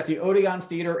delivered at the Odeon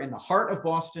Theater in the heart of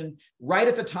Boston, right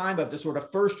at the time of the sort of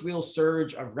first real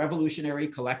surge of revolutionary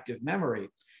collective memory.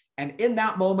 And in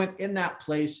that moment, in that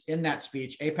place, in that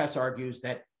speech, Apess argues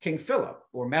that King Philip,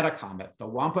 or Metacomet, the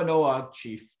Wampanoag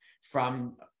chief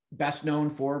best known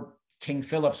for King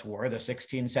Philip's War, the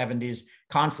 1670s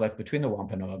conflict between the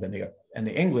Wampanoag and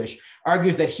the English,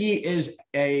 argues that he is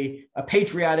a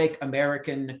patriotic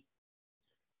American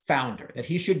founder, that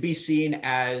he should be seen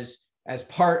as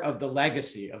part of the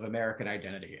legacy of American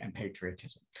identity and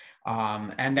patriotism.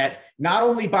 And that not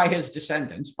only by his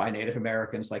descendants, by Native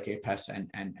Americans like Apess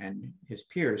and his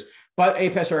peers, but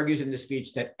Apess argues in the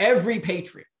speech that every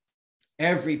patriot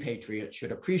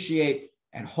should appreciate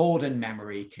and hold in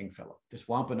memory King Philip, this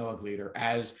Wampanoag leader,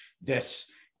 as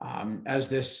this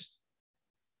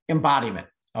embodiment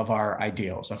of our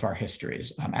ideals, of our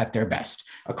histories at their best,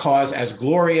 a cause as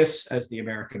glorious as the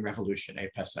American Revolution,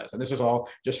 Apess says. And this is all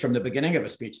just from the beginning of a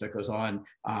speech that goes on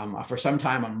for some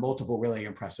time on multiple really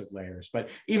impressive layers.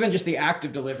 But even just the act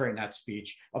of delivering that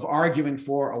speech, of arguing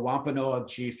for a Wampanoag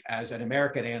chief as an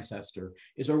American ancestor,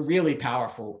 is a really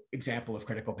powerful example of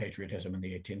critical patriotism in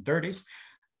the 1830s.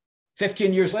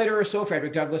 15 years later or so,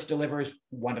 Frederick Douglass delivers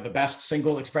one of the best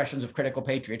single expressions of critical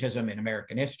patriotism in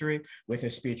American history with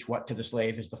his speech, "What to the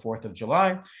Slave is the 4th of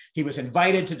July." He was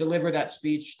invited to deliver that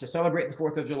speech to celebrate the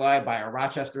 4th of July by a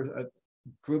Rochester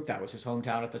group. That was his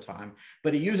hometown at the time.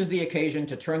 But he uses the occasion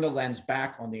to turn the lens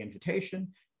back on the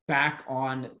invitation, back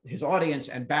on his audience,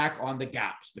 and back on the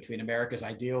gaps between America's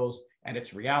ideals and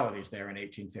its realities there in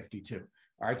 1852.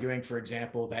 Arguing, for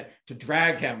example, that to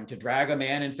drag a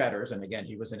man in fetters, and again,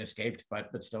 he was an escaped,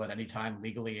 but still at any time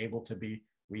legally able to be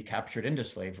recaptured into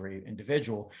slavery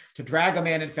individual, to drag a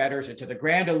man in fetters into the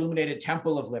grand illuminated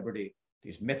temple of liberty,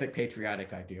 these mythic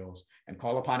patriotic ideals, and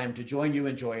call upon him to join you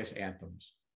in joyous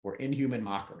anthems or inhuman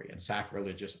mockery and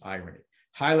sacrilegious irony,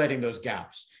 highlighting those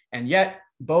gaps. And yet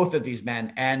both of these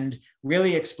men end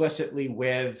really explicitly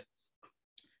with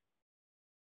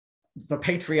the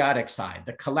patriotic side,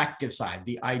 the collective side,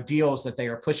 the ideals that they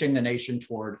are pushing the nation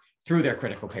toward through their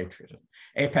critical patriotism.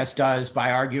 Apess does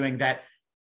by arguing that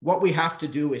what we have to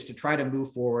do is to try to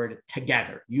move forward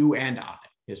together, you and I,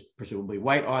 his presumably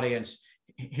white audience,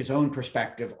 his own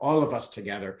perspective, all of us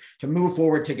together, to move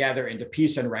forward together into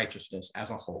peace and righteousness as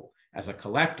a whole, as a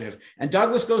collective. And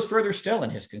Douglass goes further still in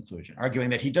his conclusion, arguing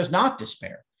that he does not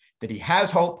despair, that he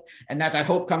has hope, and that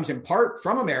hope comes in part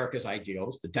from America's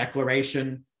ideals, the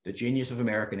Declaration, the genius of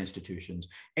American institutions,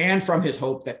 and from his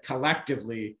hope that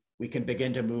collectively we can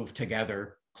begin to move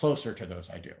together closer to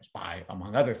those ideals by,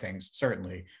 among other things,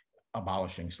 certainly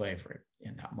abolishing slavery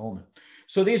in that moment.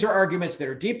 So these are arguments that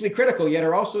are deeply critical, yet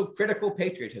are also critical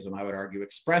patriotism, I would argue,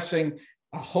 expressing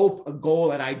a hope, a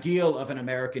goal, an ideal of an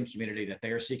American community that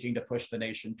they are seeking to push the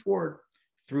nation toward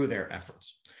through their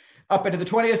efforts. Up into the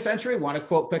 20th century, I want to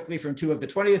quote quickly from two of the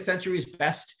 20th century's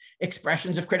best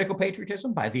expressions of critical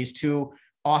patriotism by these two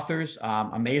authors,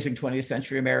 amazing 20th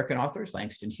century American authors,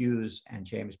 Langston Hughes and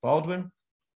James Baldwin.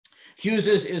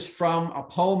 Hughes's is from a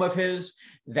poem of his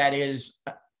that is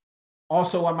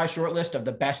also on my short list of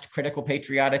the best critical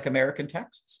patriotic American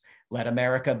texts, Let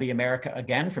America Be America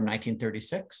Again from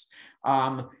 1936.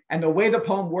 And the way the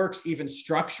poem works, even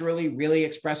structurally, really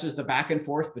expresses the back and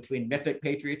forth between mythic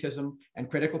patriotism and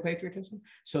critical patriotism.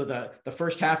 So the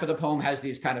first half of the poem has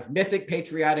these kind of mythic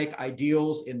patriotic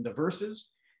ideals in the verses,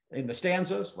 in the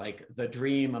stanzas, like the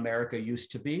dream America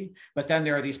used to be. But then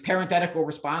there are these parenthetical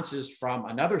responses from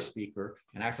another speaker,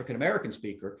 an African-American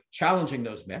speaker, challenging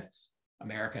those myths.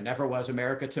 America never was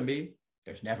America to me.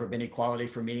 There's never been equality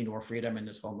for me nor freedom in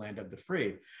this homeland of the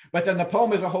free. But then the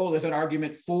poem as a whole is an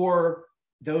argument for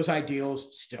those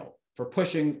ideals still, for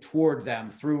pushing toward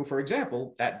them through, for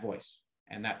example, that voice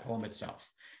and that poem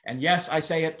itself. And yes, I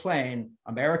say it plain,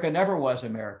 America never was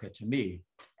America to me.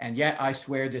 And yet I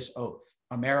swear this oath,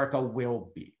 America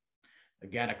will be.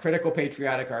 Again, a critical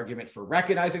patriotic argument for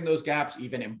recognizing those gaps,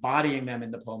 even embodying them in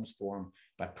the poem's form,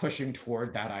 but pushing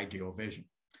toward that ideal vision.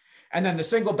 And then the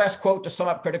single best quote to sum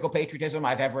up critical patriotism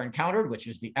I've ever encountered, which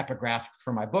is the epigraph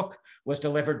for my book, was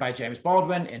delivered by James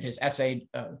Baldwin in his essay,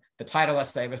 the title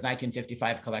essay of his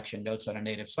 1955 collection, Notes on a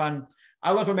Native Son.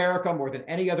 I love America more than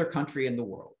any other country in the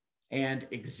world. And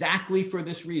exactly for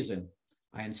this reason,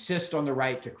 I insist on the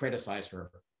right to criticize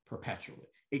her perpetually.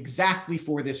 Exactly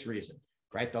for this reason,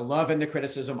 right? The love and the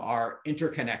criticism are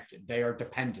interconnected. They are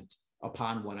dependent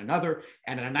upon one another.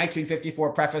 And in a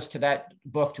 1954 preface to that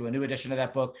book, to a new edition of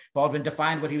that book, Baldwin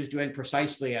defined what he was doing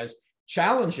precisely as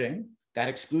challenging that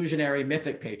exclusionary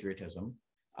mythic patriotism,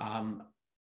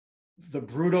 the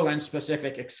brutal and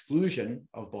specific exclusion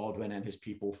of Baldwin and his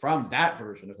people from that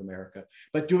version of America,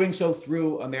 but doing so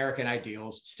through American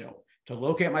ideals still, to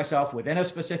locate myself within a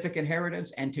specific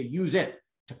inheritance and to use it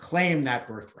to claim that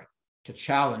birthright, to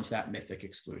challenge that mythic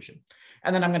exclusion.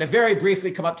 And then I'm going to very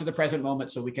briefly come up to the present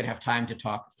moment so we can have time to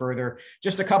talk further.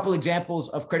 Just a couple examples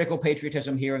of critical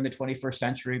patriotism here in the 21st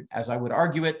century, as I would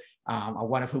argue it,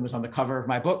 one of whom is on the cover of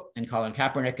my book, and Colin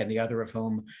Kaepernick, and the other of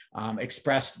whom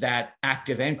expressed that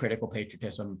active and critical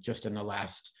patriotism just in the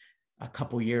last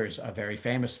couple years, very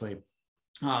famously.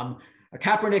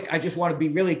 Kaepernick, I just want to be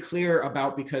really clear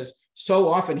about, because so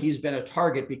often he's been a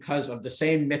target because of the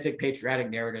same mythic patriotic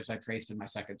narratives I traced in my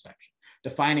second section,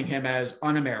 defining him as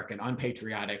un-American,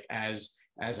 unpatriotic, as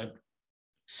a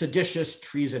seditious,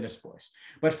 treasonous voice.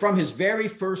 But from his very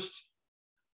first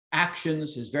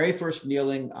actions, his very first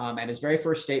kneeling, and his very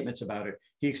first statements about it,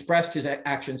 he expressed his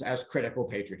actions as critical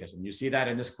patriotism. You see that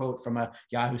in this quote from a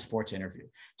Yahoo Sports interview.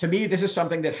 To me, this is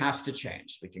something that has to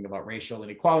change, speaking about racial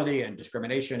inequality and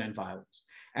discrimination and violence.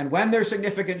 And when there's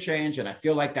significant change, and I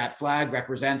feel like that flag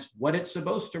represents what it's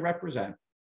supposed to represent,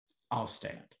 I'll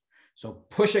stand. So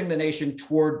pushing the nation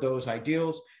toward those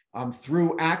ideals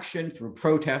through action, through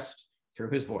protest,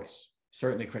 through his voice.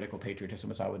 certainly critical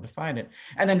patriotism as I would define it.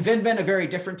 And then Vindman, a very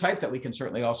different type that we can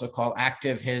certainly also call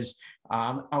active, his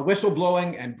a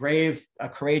whistleblowing and brave,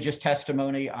 courageous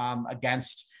testimony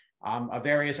against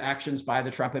various actions by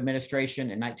the Trump administration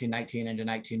in 1919 into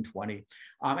 1920.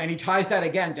 And he ties that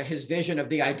again to his vision of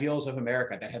the ideals of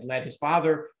America that had led his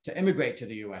father to immigrate to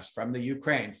the US from the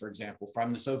Ukraine, for example,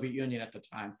 from the Soviet Union at the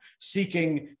time,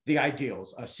 seeking the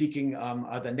ideals, seeking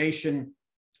the nation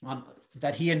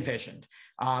that he envisioned.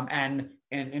 And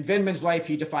in Vindman's life,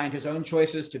 he defined his own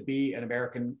choices to be an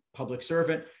American public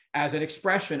servant as an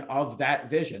expression of that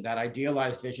vision, that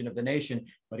idealized vision of the nation,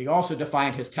 but he also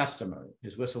defined his testimony,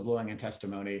 his whistleblowing and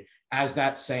testimony, as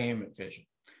that same vision,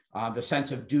 the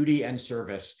sense of duty and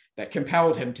service that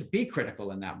compelled him to be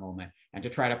critical in that moment and to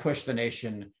try to push the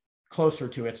nation closer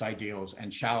to its ideals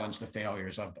and challenge the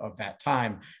failures of that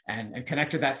time, and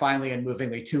connected that finally and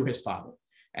movingly to his father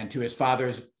and to his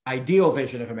father's ideal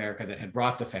vision of America that had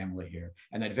brought the family here.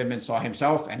 And that Vindman saw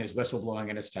himself and his whistleblowing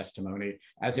and his testimony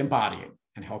as embodying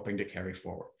and helping to carry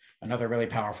forward. Another really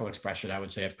powerful expression, I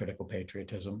would say, of critical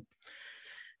patriotism.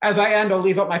 As I end, I'll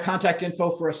leave up my contact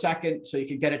info for a second so you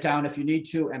can get it down if you need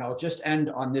to. And I'll just end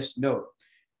on this note.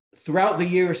 Throughout the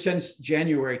year since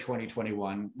January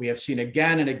 2021, we have seen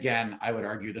again and again, I would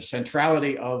argue, the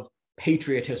centrality of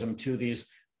patriotism to these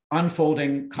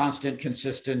unfolding, constant,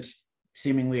 consistent,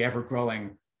 seemingly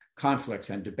ever-growing conflicts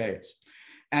and debates.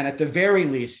 And at the very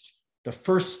least, the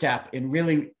first step in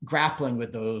really grappling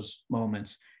with those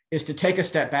moments is to take a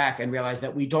step back and realize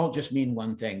that we don't just mean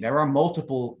one thing. There are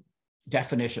multiple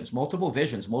definitions, multiple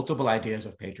visions, multiple ideas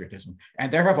of patriotism.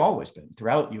 And there have always been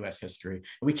throughout US history.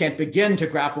 We can't begin to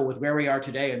grapple with where we are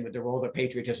today and with the role that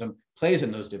patriotism plays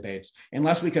in those debates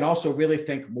unless we can also really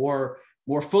think more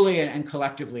fully and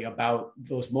collectively about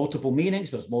those multiple meanings,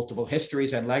 those multiple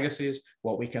histories and legacies,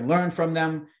 what we can learn from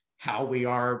them, how we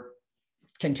are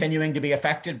continuing to be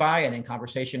affected by and in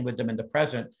conversation with them in the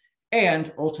present,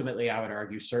 and ultimately, I would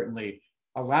argue, certainly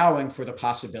allowing for the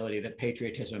possibility that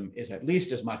patriotism is at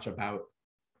least as much about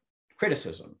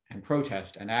criticism and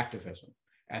protest and activism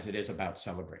as it is about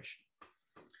celebration.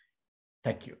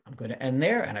 Thank you. I'm going to end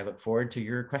there, and I look forward to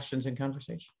your questions and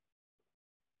conversation.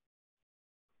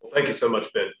 Well, thank you so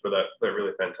much, Ben, for that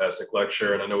really fantastic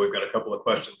lecture. And I know we've got a couple of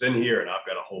questions in here, and I've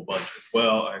got a whole bunch as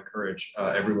well. I encourage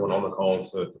everyone on the call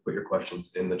to put your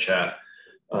questions in the chat.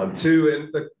 Too,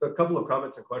 and the couple of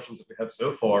comments and questions that we have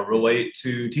so far relate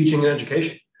to teaching and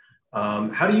education.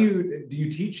 How do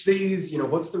you teach these? You know,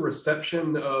 what's the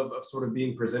reception of sort of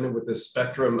being presented with this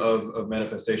spectrum of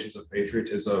manifestations of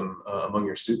patriotism among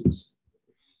your students?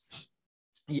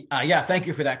 Yeah, thank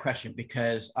you for that question,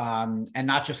 because, and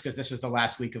not just because this is the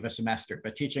last week of a semester,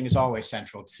 but teaching is always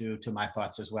central to my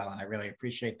thoughts as well. And I really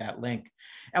appreciate that link.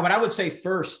 And what I would say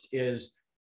first is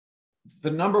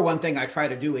the number one thing I try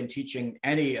to do in teaching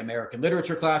any American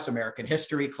literature class, American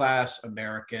history class,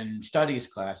 American studies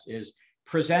class is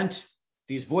present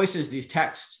these voices, these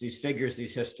texts, these figures,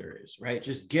 these histories, right?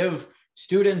 Just give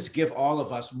students, give all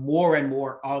of us more and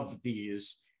more of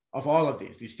these, of all of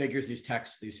these figures, these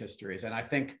texts, these histories. And I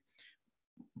think,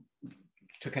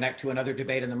 to connect to another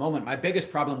debate in a moment, my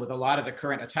biggest problem with a lot of the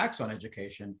current attacks on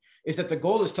education is that the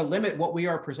goal is to limit what we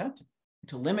are presenting,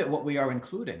 to limit what we are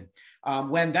including,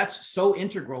 when that's so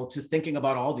integral to thinking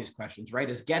about all these questions,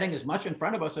 right? Is getting as much in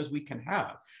front of us as we can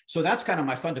have. So that's kind of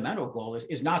my fundamental goal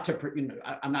is not to, you know,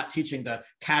 I'm not teaching the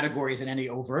categories in any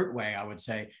overt way, I would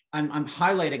say. I'm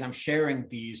highlighting, I'm sharing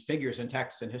these figures and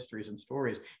texts and histories and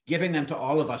stories, giving them to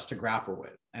all of us to grapple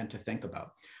with and to think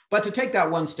about. But to take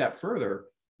that one step further,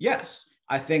 yes,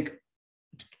 I think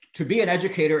to be an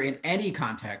educator in any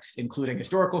context, including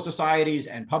historical societies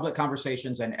and public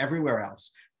conversations and everywhere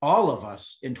else, all of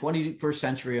us in 21st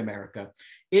century America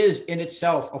is in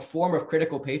itself a form of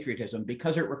critical patriotism,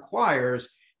 because it requires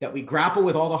that we grapple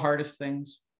with all the hardest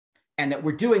things, and that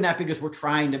we're doing that because we're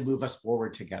trying to move us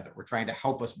forward together. We're trying to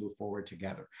help us move forward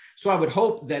together. So I would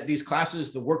hope that these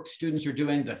classes, the work students are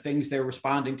doing, the things they're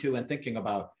responding to and thinking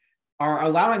about, are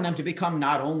allowing them to become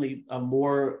not only a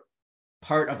more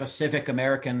part of a civic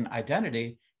American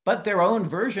identity, but their own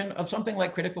version of something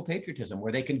like critical patriotism,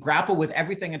 where they can grapple with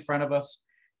everything in front of us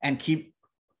and keep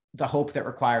the hope that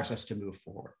requires us to move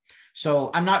forward.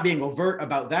 So I'm not being overt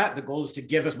about that. The goal is to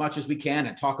give as much as we can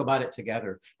and talk about it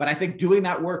together. But I think doing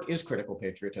that work is critical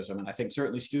patriotism. And I think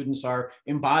certainly students are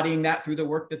embodying that through the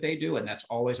work that they do. And that's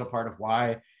always a part of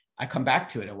why I come back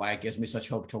to it and why it gives me such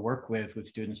hope to work with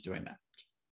students doing that.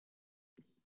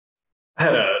 I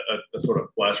had a sort of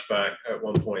flashback at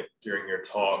one point during your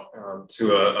talk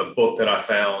to a book that I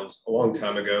found a long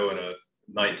time ago in a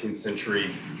 19th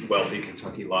century wealthy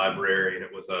Kentucky library. And it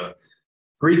was a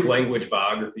Greek language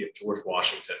biography of George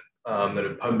Washington.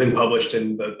 that have been published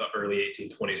in the early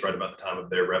 1820s, right about the time of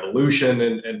their revolution.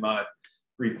 And my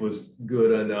Greek was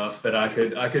good enough that I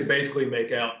could basically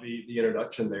make out the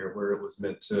introduction there, where it was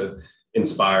meant to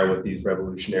inspire with these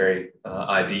revolutionary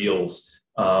ideals,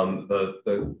 the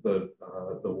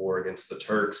war against the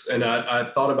Turks. And I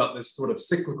thought about this sort of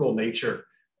cyclical nature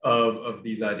of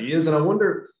these ideas, and I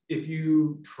wonder if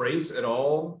you trace at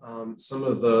all some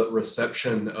of the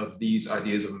reception of these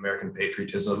ideas of American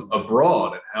patriotism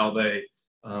abroad, and how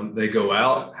they go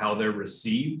out, how they're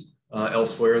received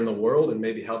elsewhere in the world, and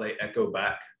maybe how they echo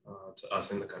back to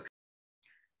us in the country.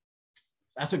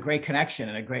 That's a great connection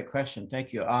and a great question.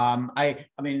 Thank you. I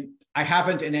mean, I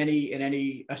haven't in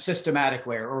any systematic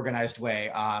way or organized way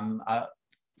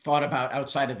thought about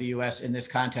outside of the U.S. in this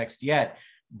context yet.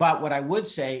 But what I would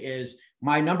say is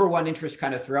my number one interest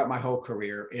kind of throughout my whole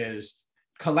career is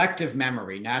collective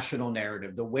memory, national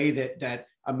narrative, the way that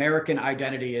American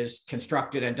identity is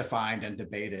constructed and defined and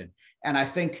debated. And I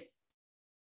think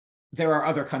there are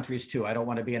other countries too. I don't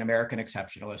want to be an American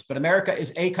exceptionalist, but America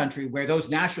is a country where those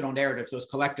national narratives, those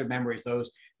collective memories,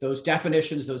 those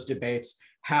definitions, those debates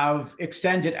have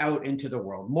extended out into the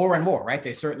world more and more, right?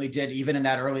 They certainly did, even in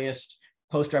that earliest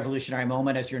post-revolutionary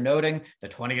moment, as you're noting. The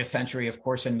 20th century, of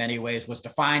course, in many ways was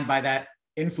defined by that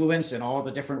influence in all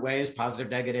the different ways, positive,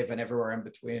 negative, and everywhere in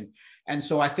between. And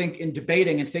so I think in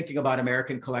debating and thinking about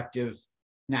American collective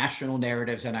national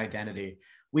narratives and identity,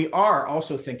 we are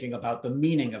also thinking about the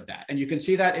meaning of that. And you can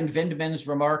see that in Vindman's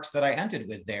remarks that I ended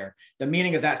with there, the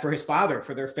meaning of that for his father,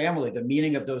 for their family, the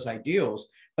meaning of those ideals.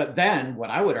 But then what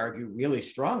I would argue really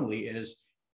strongly is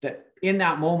that in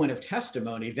that moment of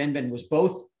testimony, Vindman was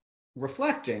both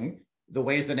reflecting the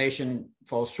ways the nation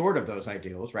falls short of those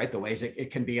ideals, right? The ways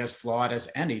it can be as flawed as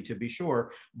any, to be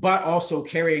sure, but also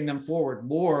carrying them forward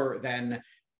more than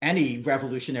any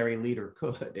revolutionary leader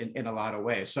could in a lot of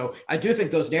ways. So I do think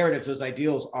those narratives, those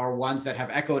ideals are ones that have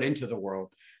echoed into the world,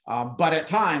 but at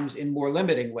times in more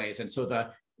limiting ways. And so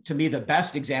to me, the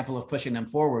best example of pushing them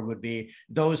forward would be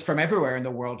those from everywhere in the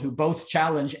world who both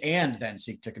challenge and then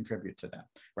seek to contribute to them,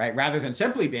 right? Rather than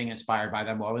simply being inspired by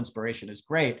them, while inspiration is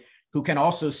great, who can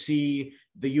also see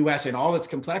the US in all its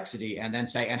complexity and then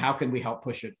say, and how can we help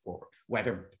push it forward,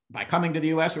 whether by coming to the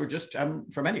US or just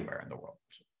from anywhere in the world.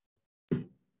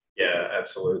 Yeah,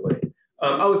 absolutely.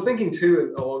 I was thinking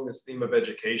too, along this theme of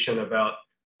education, about,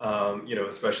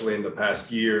 especially in the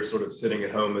past year, sort of sitting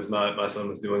at home as my son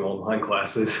was doing online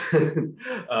classes,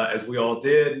 as we all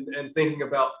did, and thinking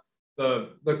about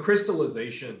the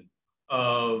crystallization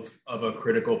of a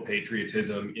critical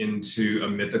patriotism into a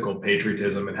mythical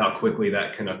patriotism, and how quickly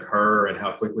that can occur, and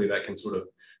how quickly that can sort of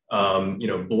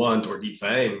blunt or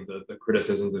defang the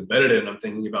criticisms embedded in it. I'm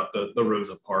thinking about the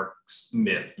Rosa Parks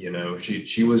myth.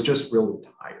 She was just really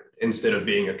tired, instead of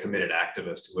being a committed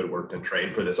activist who had worked and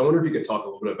trained for this. I wonder if you could talk a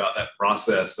little bit about that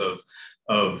process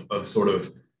of sort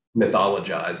of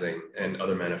mythologizing and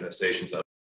other manifestations of it.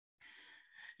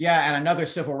 Yeah, and another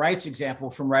civil rights example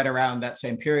from right around that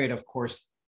same period, of course,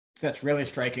 that's really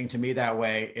striking to me that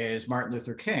way is Martin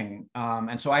Luther King.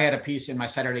 And so I had a piece in my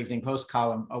Saturday Evening Post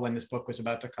column when this book was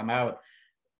about to come out,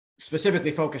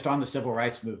 specifically focused on the civil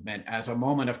rights movement as a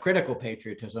moment of critical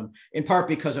patriotism, in part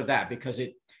because of that, because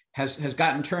it has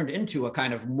gotten turned into a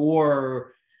kind of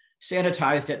more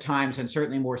sanitized at times and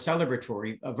certainly more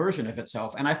celebratory version of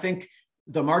itself. And I think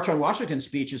the March on Washington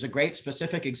speech is a great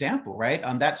specific example, right?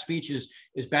 That speech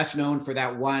is best known for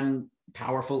that one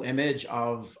powerful image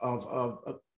of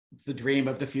the dream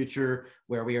of the future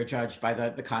where we are judged by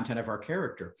the content of our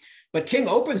character. But King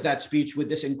opens that speech with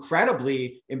this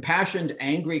incredibly impassioned,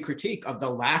 angry critique of the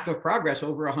lack of progress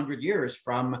over 100 years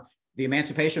from the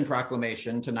Emancipation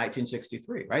Proclamation to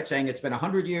 1963, right? Saying it's been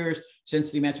 100 years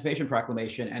since the Emancipation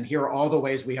Proclamation, and here are all the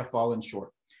ways we have fallen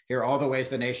short. Here are all the ways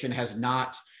the nation has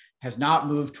not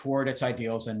moved toward its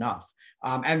ideals enough.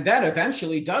 And then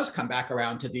eventually does come back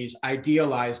around to these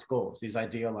idealized goals, these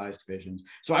idealized visions.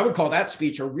 So I would call that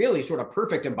speech a really sort of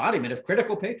perfect embodiment of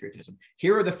critical patriotism.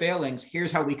 Here are the failings,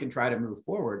 here's how we can try to move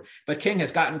forward. But King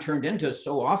has gotten turned into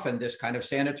so often this kind of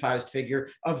sanitized figure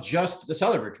of just the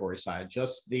celebratory side,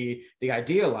 just the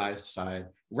idealized side,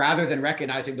 rather than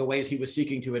recognizing the ways he was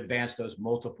seeking to advance those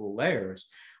multiple layers.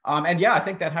 And yeah, I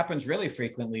think that happens really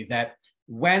frequently, that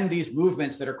when these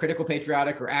movements that are critical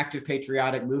patriotic or active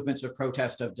patriotic movements of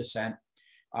protest, of dissent,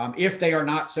 if they are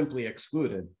not simply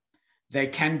excluded, they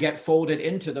can get folded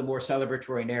into the more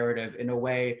celebratory narrative in a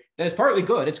way that is partly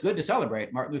good. It's good to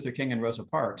celebrate Martin Luther King and Rosa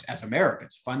Parks as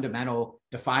Americans, fundamental,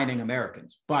 defining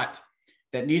Americans, but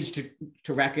that needs to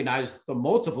recognize the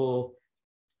multiple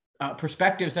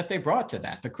perspectives that they brought to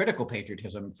that, the critical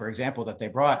patriotism, for example, that they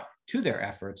brought to their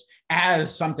efforts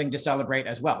as something to celebrate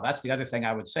as well. That's the other thing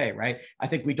I would say, right? I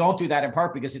think we don't do that in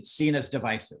part because it's seen as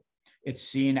divisive. It's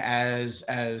seen as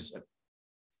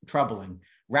troubling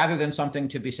rather than something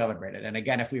to be celebrated. And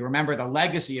again, if we remember the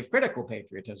legacy of critical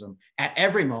patriotism at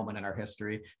every moment in our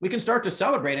history, we can start to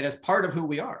celebrate it as part of who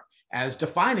we are, as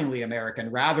definingly American,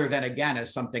 rather than, again,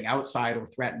 as something outside or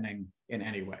threatening in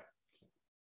any way.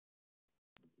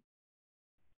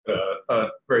 A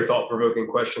very thought-provoking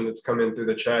question that's come in through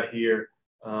the chat here.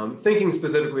 Thinking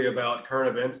specifically about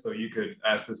current events, though you could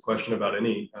ask this question about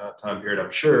any time period,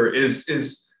 I'm sure, is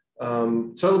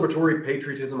celebratory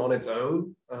patriotism on its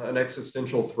own an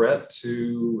existential threat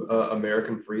to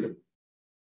American freedom?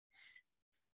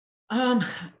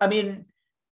 I mean,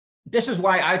 this is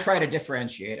why I try to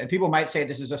differentiate, and people might say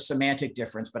this is a semantic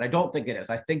difference, but I don't think it is.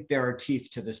 I think there are teeth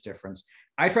to this difference.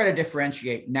 I try to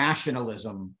differentiate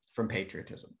nationalism from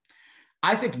patriotism.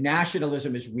 I think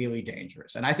nationalism is really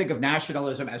dangerous. And I think of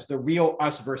nationalism as the real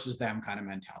us versus them kind of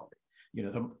mentality. You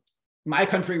know, my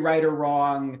country right or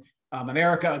wrong,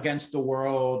 America against the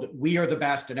world, we are the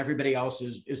best and everybody else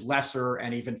is lesser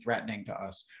and even threatening to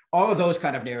us. All of those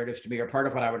kind of narratives to me are part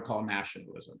of what I would call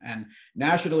nationalism. And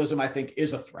nationalism, I think,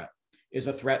 is a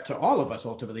threat to all of us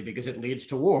ultimately, because it leads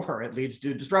to war, it leads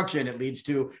to destruction, it leads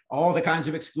to all the kinds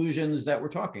of exclusions that we're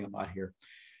talking about here.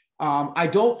 I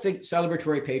don't think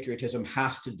celebratory patriotism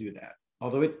has to do that,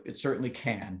 although it certainly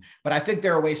can. But I think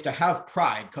there are ways to have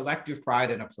pride, collective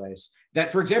pride in a place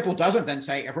that, for example, doesn't then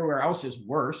say everywhere else is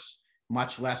worse,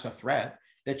 much less a threat,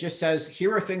 that just says,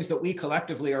 here are things that we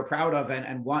collectively are proud of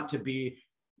and want to be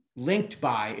linked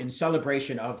by in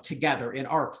celebration of together in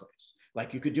our place.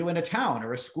 Like you could do in a town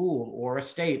or a school or a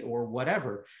state or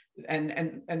whatever,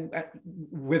 and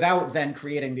without then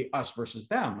creating the us versus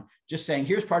them, just saying,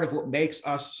 here's part of what makes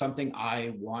us something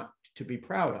I want to be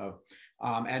proud of,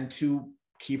 and to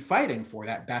keep fighting for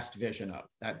that best vision of,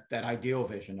 that ideal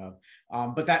vision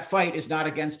of. But that fight is not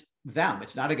against them,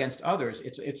 it's not against others,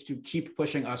 it's to keep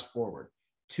pushing us forward,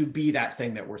 to be that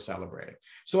thing that we're celebrating.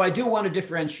 So I do want to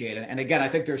differentiate. And again, I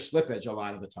think there's slippage a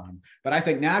lot of the time, but I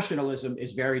think nationalism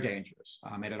is very dangerous.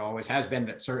 And it always has been,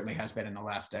 it certainly has been in the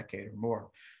last decade or more.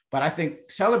 But I think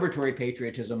celebratory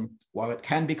patriotism, while it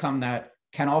can become that,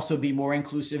 can also be more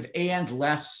inclusive and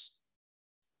less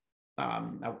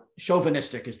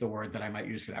chauvinistic is the word that I might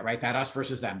use for that, right? That us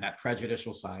versus them, that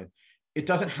prejudicial side. It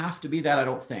doesn't have to be that, I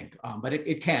don't think, but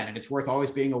it can. And it's worth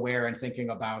always being aware and thinking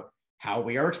about how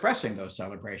we are expressing those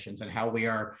celebrations and how we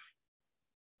are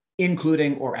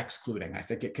including or excluding. I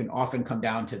think it can often come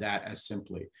down to that as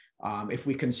simply. If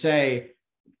we can say,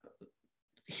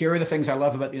 here are the things I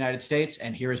love about the United States,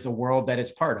 and here is the world that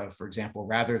it's part of, for example,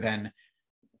 rather than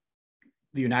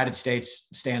the United States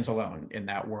stands alone in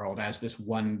that world as this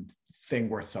one thing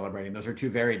worth celebrating. Those are two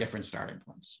very different starting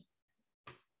points.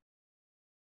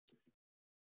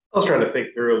 I was trying to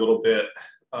think through a little bit,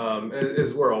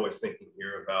 as we're always thinking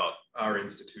here about our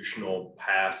institutional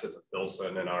past at the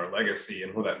Filson and our legacy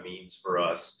and what that means for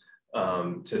us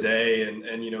today.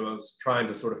 And you know, I was trying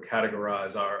to sort of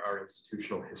categorize our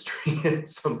institutional history at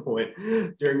some point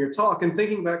during your talk, and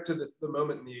thinking back to the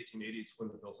moment in the 1880s when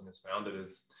the Filson is founded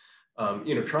is,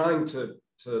 you know, trying to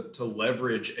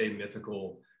leverage a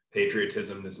mythical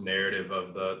patriotism, this narrative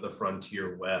of the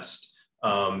frontier West,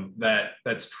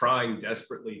 that's trying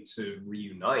desperately to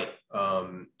reunite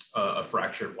a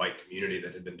fractured white community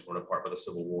that had been torn apart by the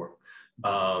Civil War.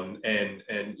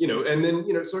 And you know, and then,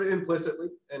 you know, sort of implicitly,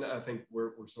 and I think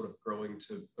we're sort of growing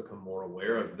to become more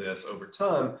aware of this over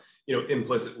time, you know,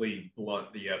 implicitly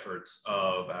blunt the efforts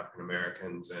of African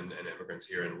Americans and immigrants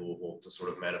here in Louisville to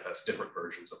sort of manifest different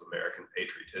versions of American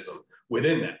patriotism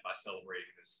within that by celebrating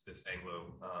this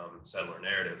Anglo settler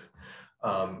narrative.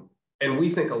 And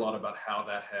we think a lot about how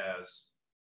that has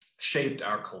shaped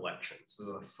our collections,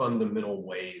 the fundamental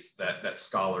ways that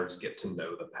scholars get to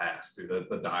know the past through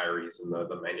the diaries and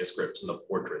the manuscripts and the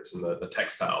portraits and the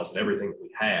textiles and everything that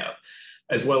we have,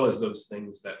 as well as those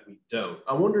things that we don't.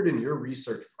 I wondered, in your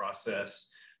research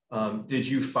process, did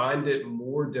you find it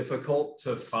more difficult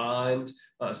to find,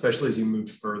 especially as you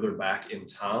moved further back in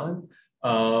time,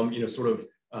 you know, sort of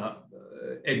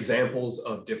examples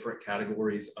of different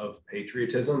categories of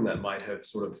patriotism that might have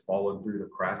sort of fallen through the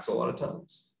cracks a lot of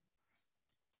times?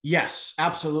 Yes,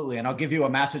 absolutely. And I'll give you a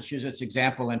Massachusetts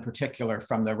example in particular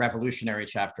from the revolutionary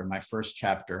chapter, my first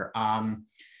chapter.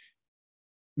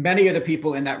 Many of the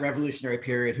people in that revolutionary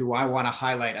period who I want to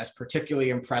highlight as particularly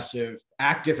impressive,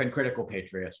 active and critical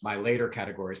patriots, my later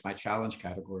categories, my challenge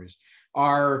categories,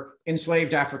 are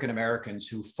enslaved African Americans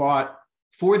who fought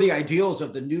for the ideals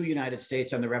of the new United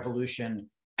States and the revolution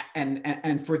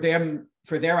and for them,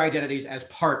 for their identities as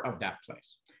part of that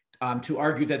place, to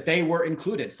argue that they were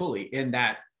included fully in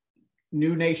that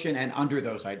new nation and under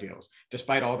those ideals,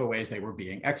 despite all the ways they were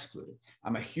being excluded.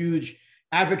 I'm a huge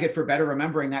advocate for better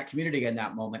remembering that community in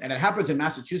that moment. And it happens in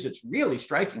Massachusetts really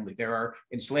strikingly. There are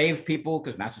enslaved people,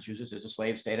 because Massachusetts is a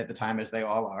slave state at the time, as they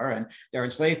all are. And there are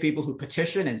enslaved people who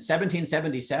petition in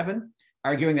 1777,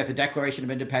 arguing that the Declaration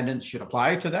of Independence should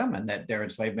apply to them and that their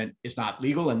enslavement is not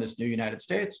legal in this new United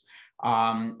States.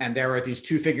 And there are these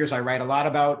two figures I write a lot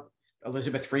about,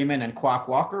 Elizabeth Freeman and Quock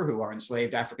Walker, who are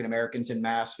enslaved African-Americans in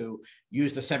Mass, who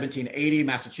used the 1780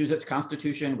 Massachusetts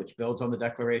Constitution, which builds on the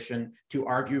Declaration, to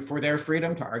argue for their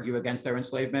freedom, to argue against their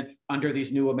enslavement under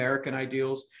these new American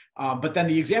ideals. But then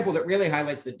the example that really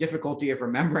highlights the difficulty of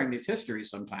remembering these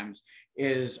histories sometimes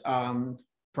is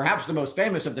perhaps the most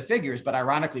famous of the figures, but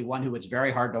ironically one who it's very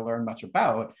hard to learn much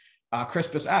about,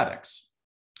 Crispus Attucks.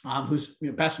 Who's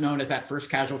best known as that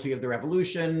first casualty of the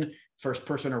Revolution, first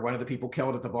person or one of the people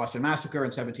killed at the Boston Massacre in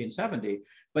 1770.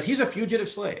 But he's a fugitive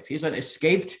slave. He's an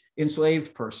escaped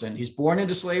enslaved person. He's born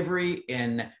into slavery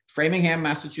in Framingham,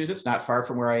 Massachusetts, not far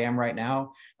from where I am right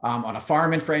now, on a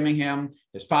farm in Framingham.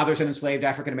 His father's an enslaved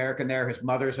African-American there. His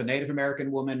mother's a Native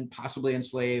American woman, possibly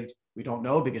enslaved. We don't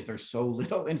know because there's so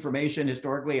little information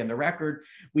historically in the record.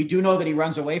 We do know that he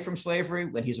runs away from slavery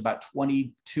when he's about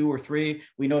 22 or 3.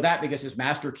 We know that because his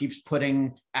master keeps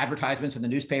putting advertisements in the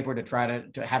newspaper to try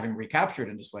to have him recaptured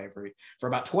into slavery for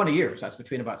about 20 years. That's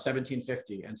between about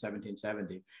 1750 and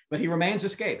 1770. But he remains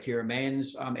escaped. He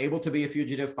remains able to be a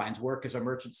fugitive, finds work as a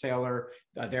merchant sailor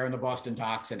there in the Boston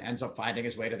docks, and ends up finding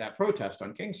his way to that protest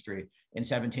on King Street in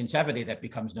 1770 that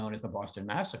becomes known as the Boston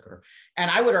Massacre.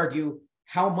 And I would argue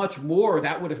how much more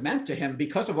that would have meant to him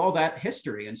because of all that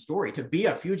history and story, to be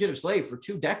a fugitive slave for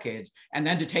 2 decades and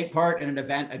then to take part in an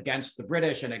event against the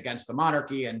British and against the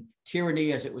monarchy and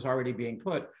tyranny as it was already being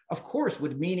put, of course,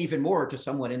 would mean even more to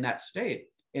someone in that state,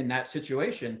 in that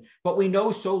situation. But we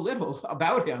know so little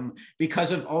about him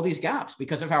because of all these gaps,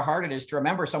 because of how hard it is to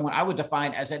remember someone I would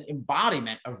define as an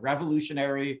embodiment of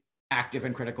revolutionary, active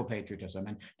and critical patriotism.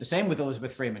 And the same with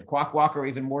Elizabeth Freeman, Quock Walker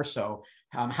even more so.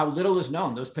 How little is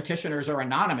known. Those petitioners are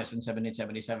anonymous in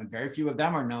 1777. Very few of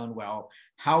them are known well.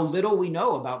 How little we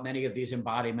know about many of these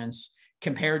embodiments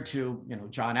compared to,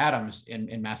 John Adams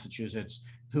in Massachusetts,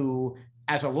 who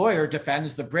as a lawyer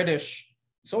defends the British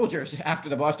soldiers after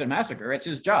the Boston Massacre. It's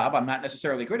his job. I'm not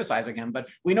necessarily criticizing him, but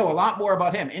we know a lot more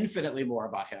about him, infinitely more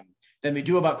about him, than we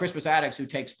do about Crispus Attucks, who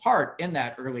takes part in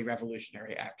that early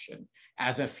revolutionary action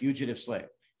as a fugitive slave.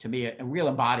 To me, a real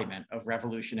embodiment of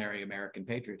revolutionary American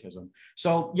patriotism.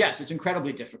 So yes, it's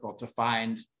incredibly difficult to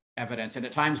find evidence. And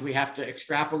at times we have to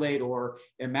extrapolate or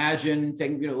imagine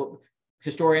things.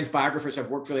 Historians, biographers have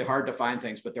worked really hard to find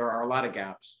things, but there are a lot of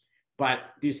gaps. But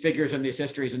these figures and these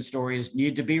histories and stories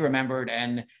need to be remembered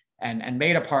and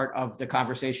made a part of the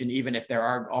conversation, even if there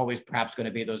are always perhaps going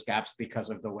to be those gaps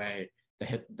because of the way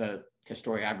the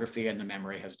historiography and the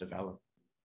memory has developed.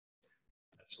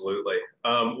 Absolutely.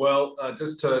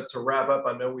 Just to wrap up,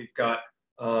 I know we've got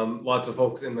lots of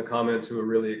folks in the comments who are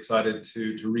really excited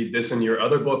to read this and your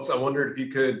other books. I wondered if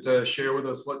you could share with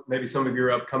us what maybe some of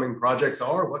your upcoming projects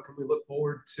are. What can we look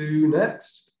forward to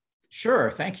next?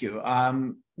 Sure, thank you.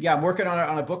 I'm working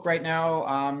on a book right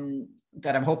now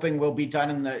that I'm hoping will be done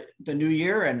in the new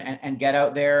year and get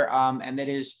out there. And that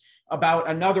is about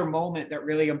another moment that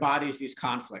really embodies these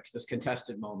conflicts, this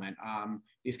contested moment,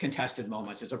 these contested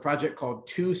moments. It's a project called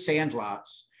Two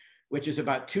Sandlots, which is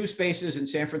about 2 spaces in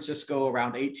San Francisco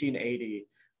around 1880,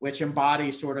 which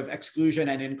embody sort of exclusion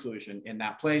and inclusion in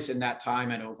that place, in that time,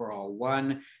 and overall.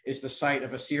 One is the site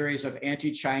of a series of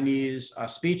anti-Chinese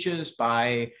speeches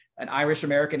by an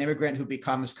Irish-American immigrant who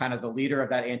becomes kind of the leader of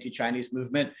that anti-Chinese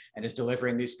movement and is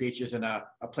delivering these speeches in a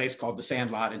place called the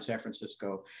Sandlot in San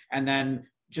Francisco. And then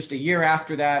just a year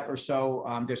after that or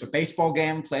so, there's a baseball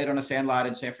game played on a sandlot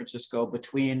in San Francisco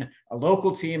between a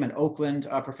local team, an Oakland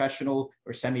professional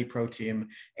or semi-pro team,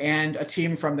 and a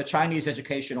team from the Chinese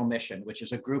Educational Mission, which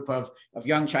is a group of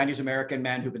young Chinese-American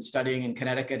men who've been studying in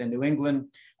Connecticut and New England,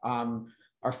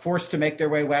 are forced to make their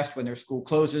way west when their school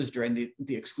closes during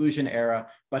the exclusion era,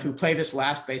 but who play this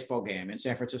last baseball game in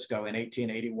San Francisco in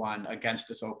 1881 against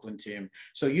this Oakland team.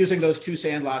 So using those 2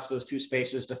 sandlots, those 2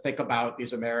 spaces to think about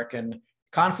these American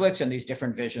conflicts and these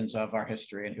different visions of our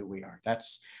history and who we are.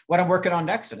 That's what I'm working on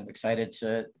next, and I'm excited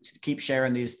to keep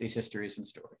sharing these histories and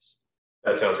stories.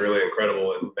 That sounds really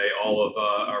incredible, and may all of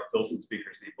our Pilsen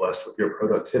speakers be blessed with your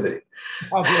productivity.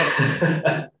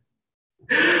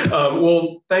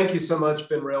 Well, thank you so much,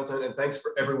 Ben Railton, and thanks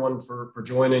for everyone for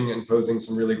joining and posing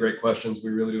some really great questions.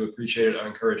 We really do appreciate it. I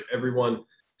encourage everyone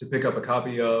to pick up a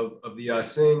copy of The I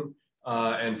Sing.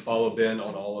 and follow Ben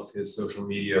on all of his social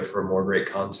media for more great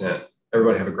content.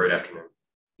 Everybody have a great afternoon.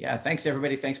 Yeah, thanks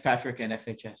everybody. Thanks Patrick and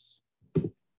FHS.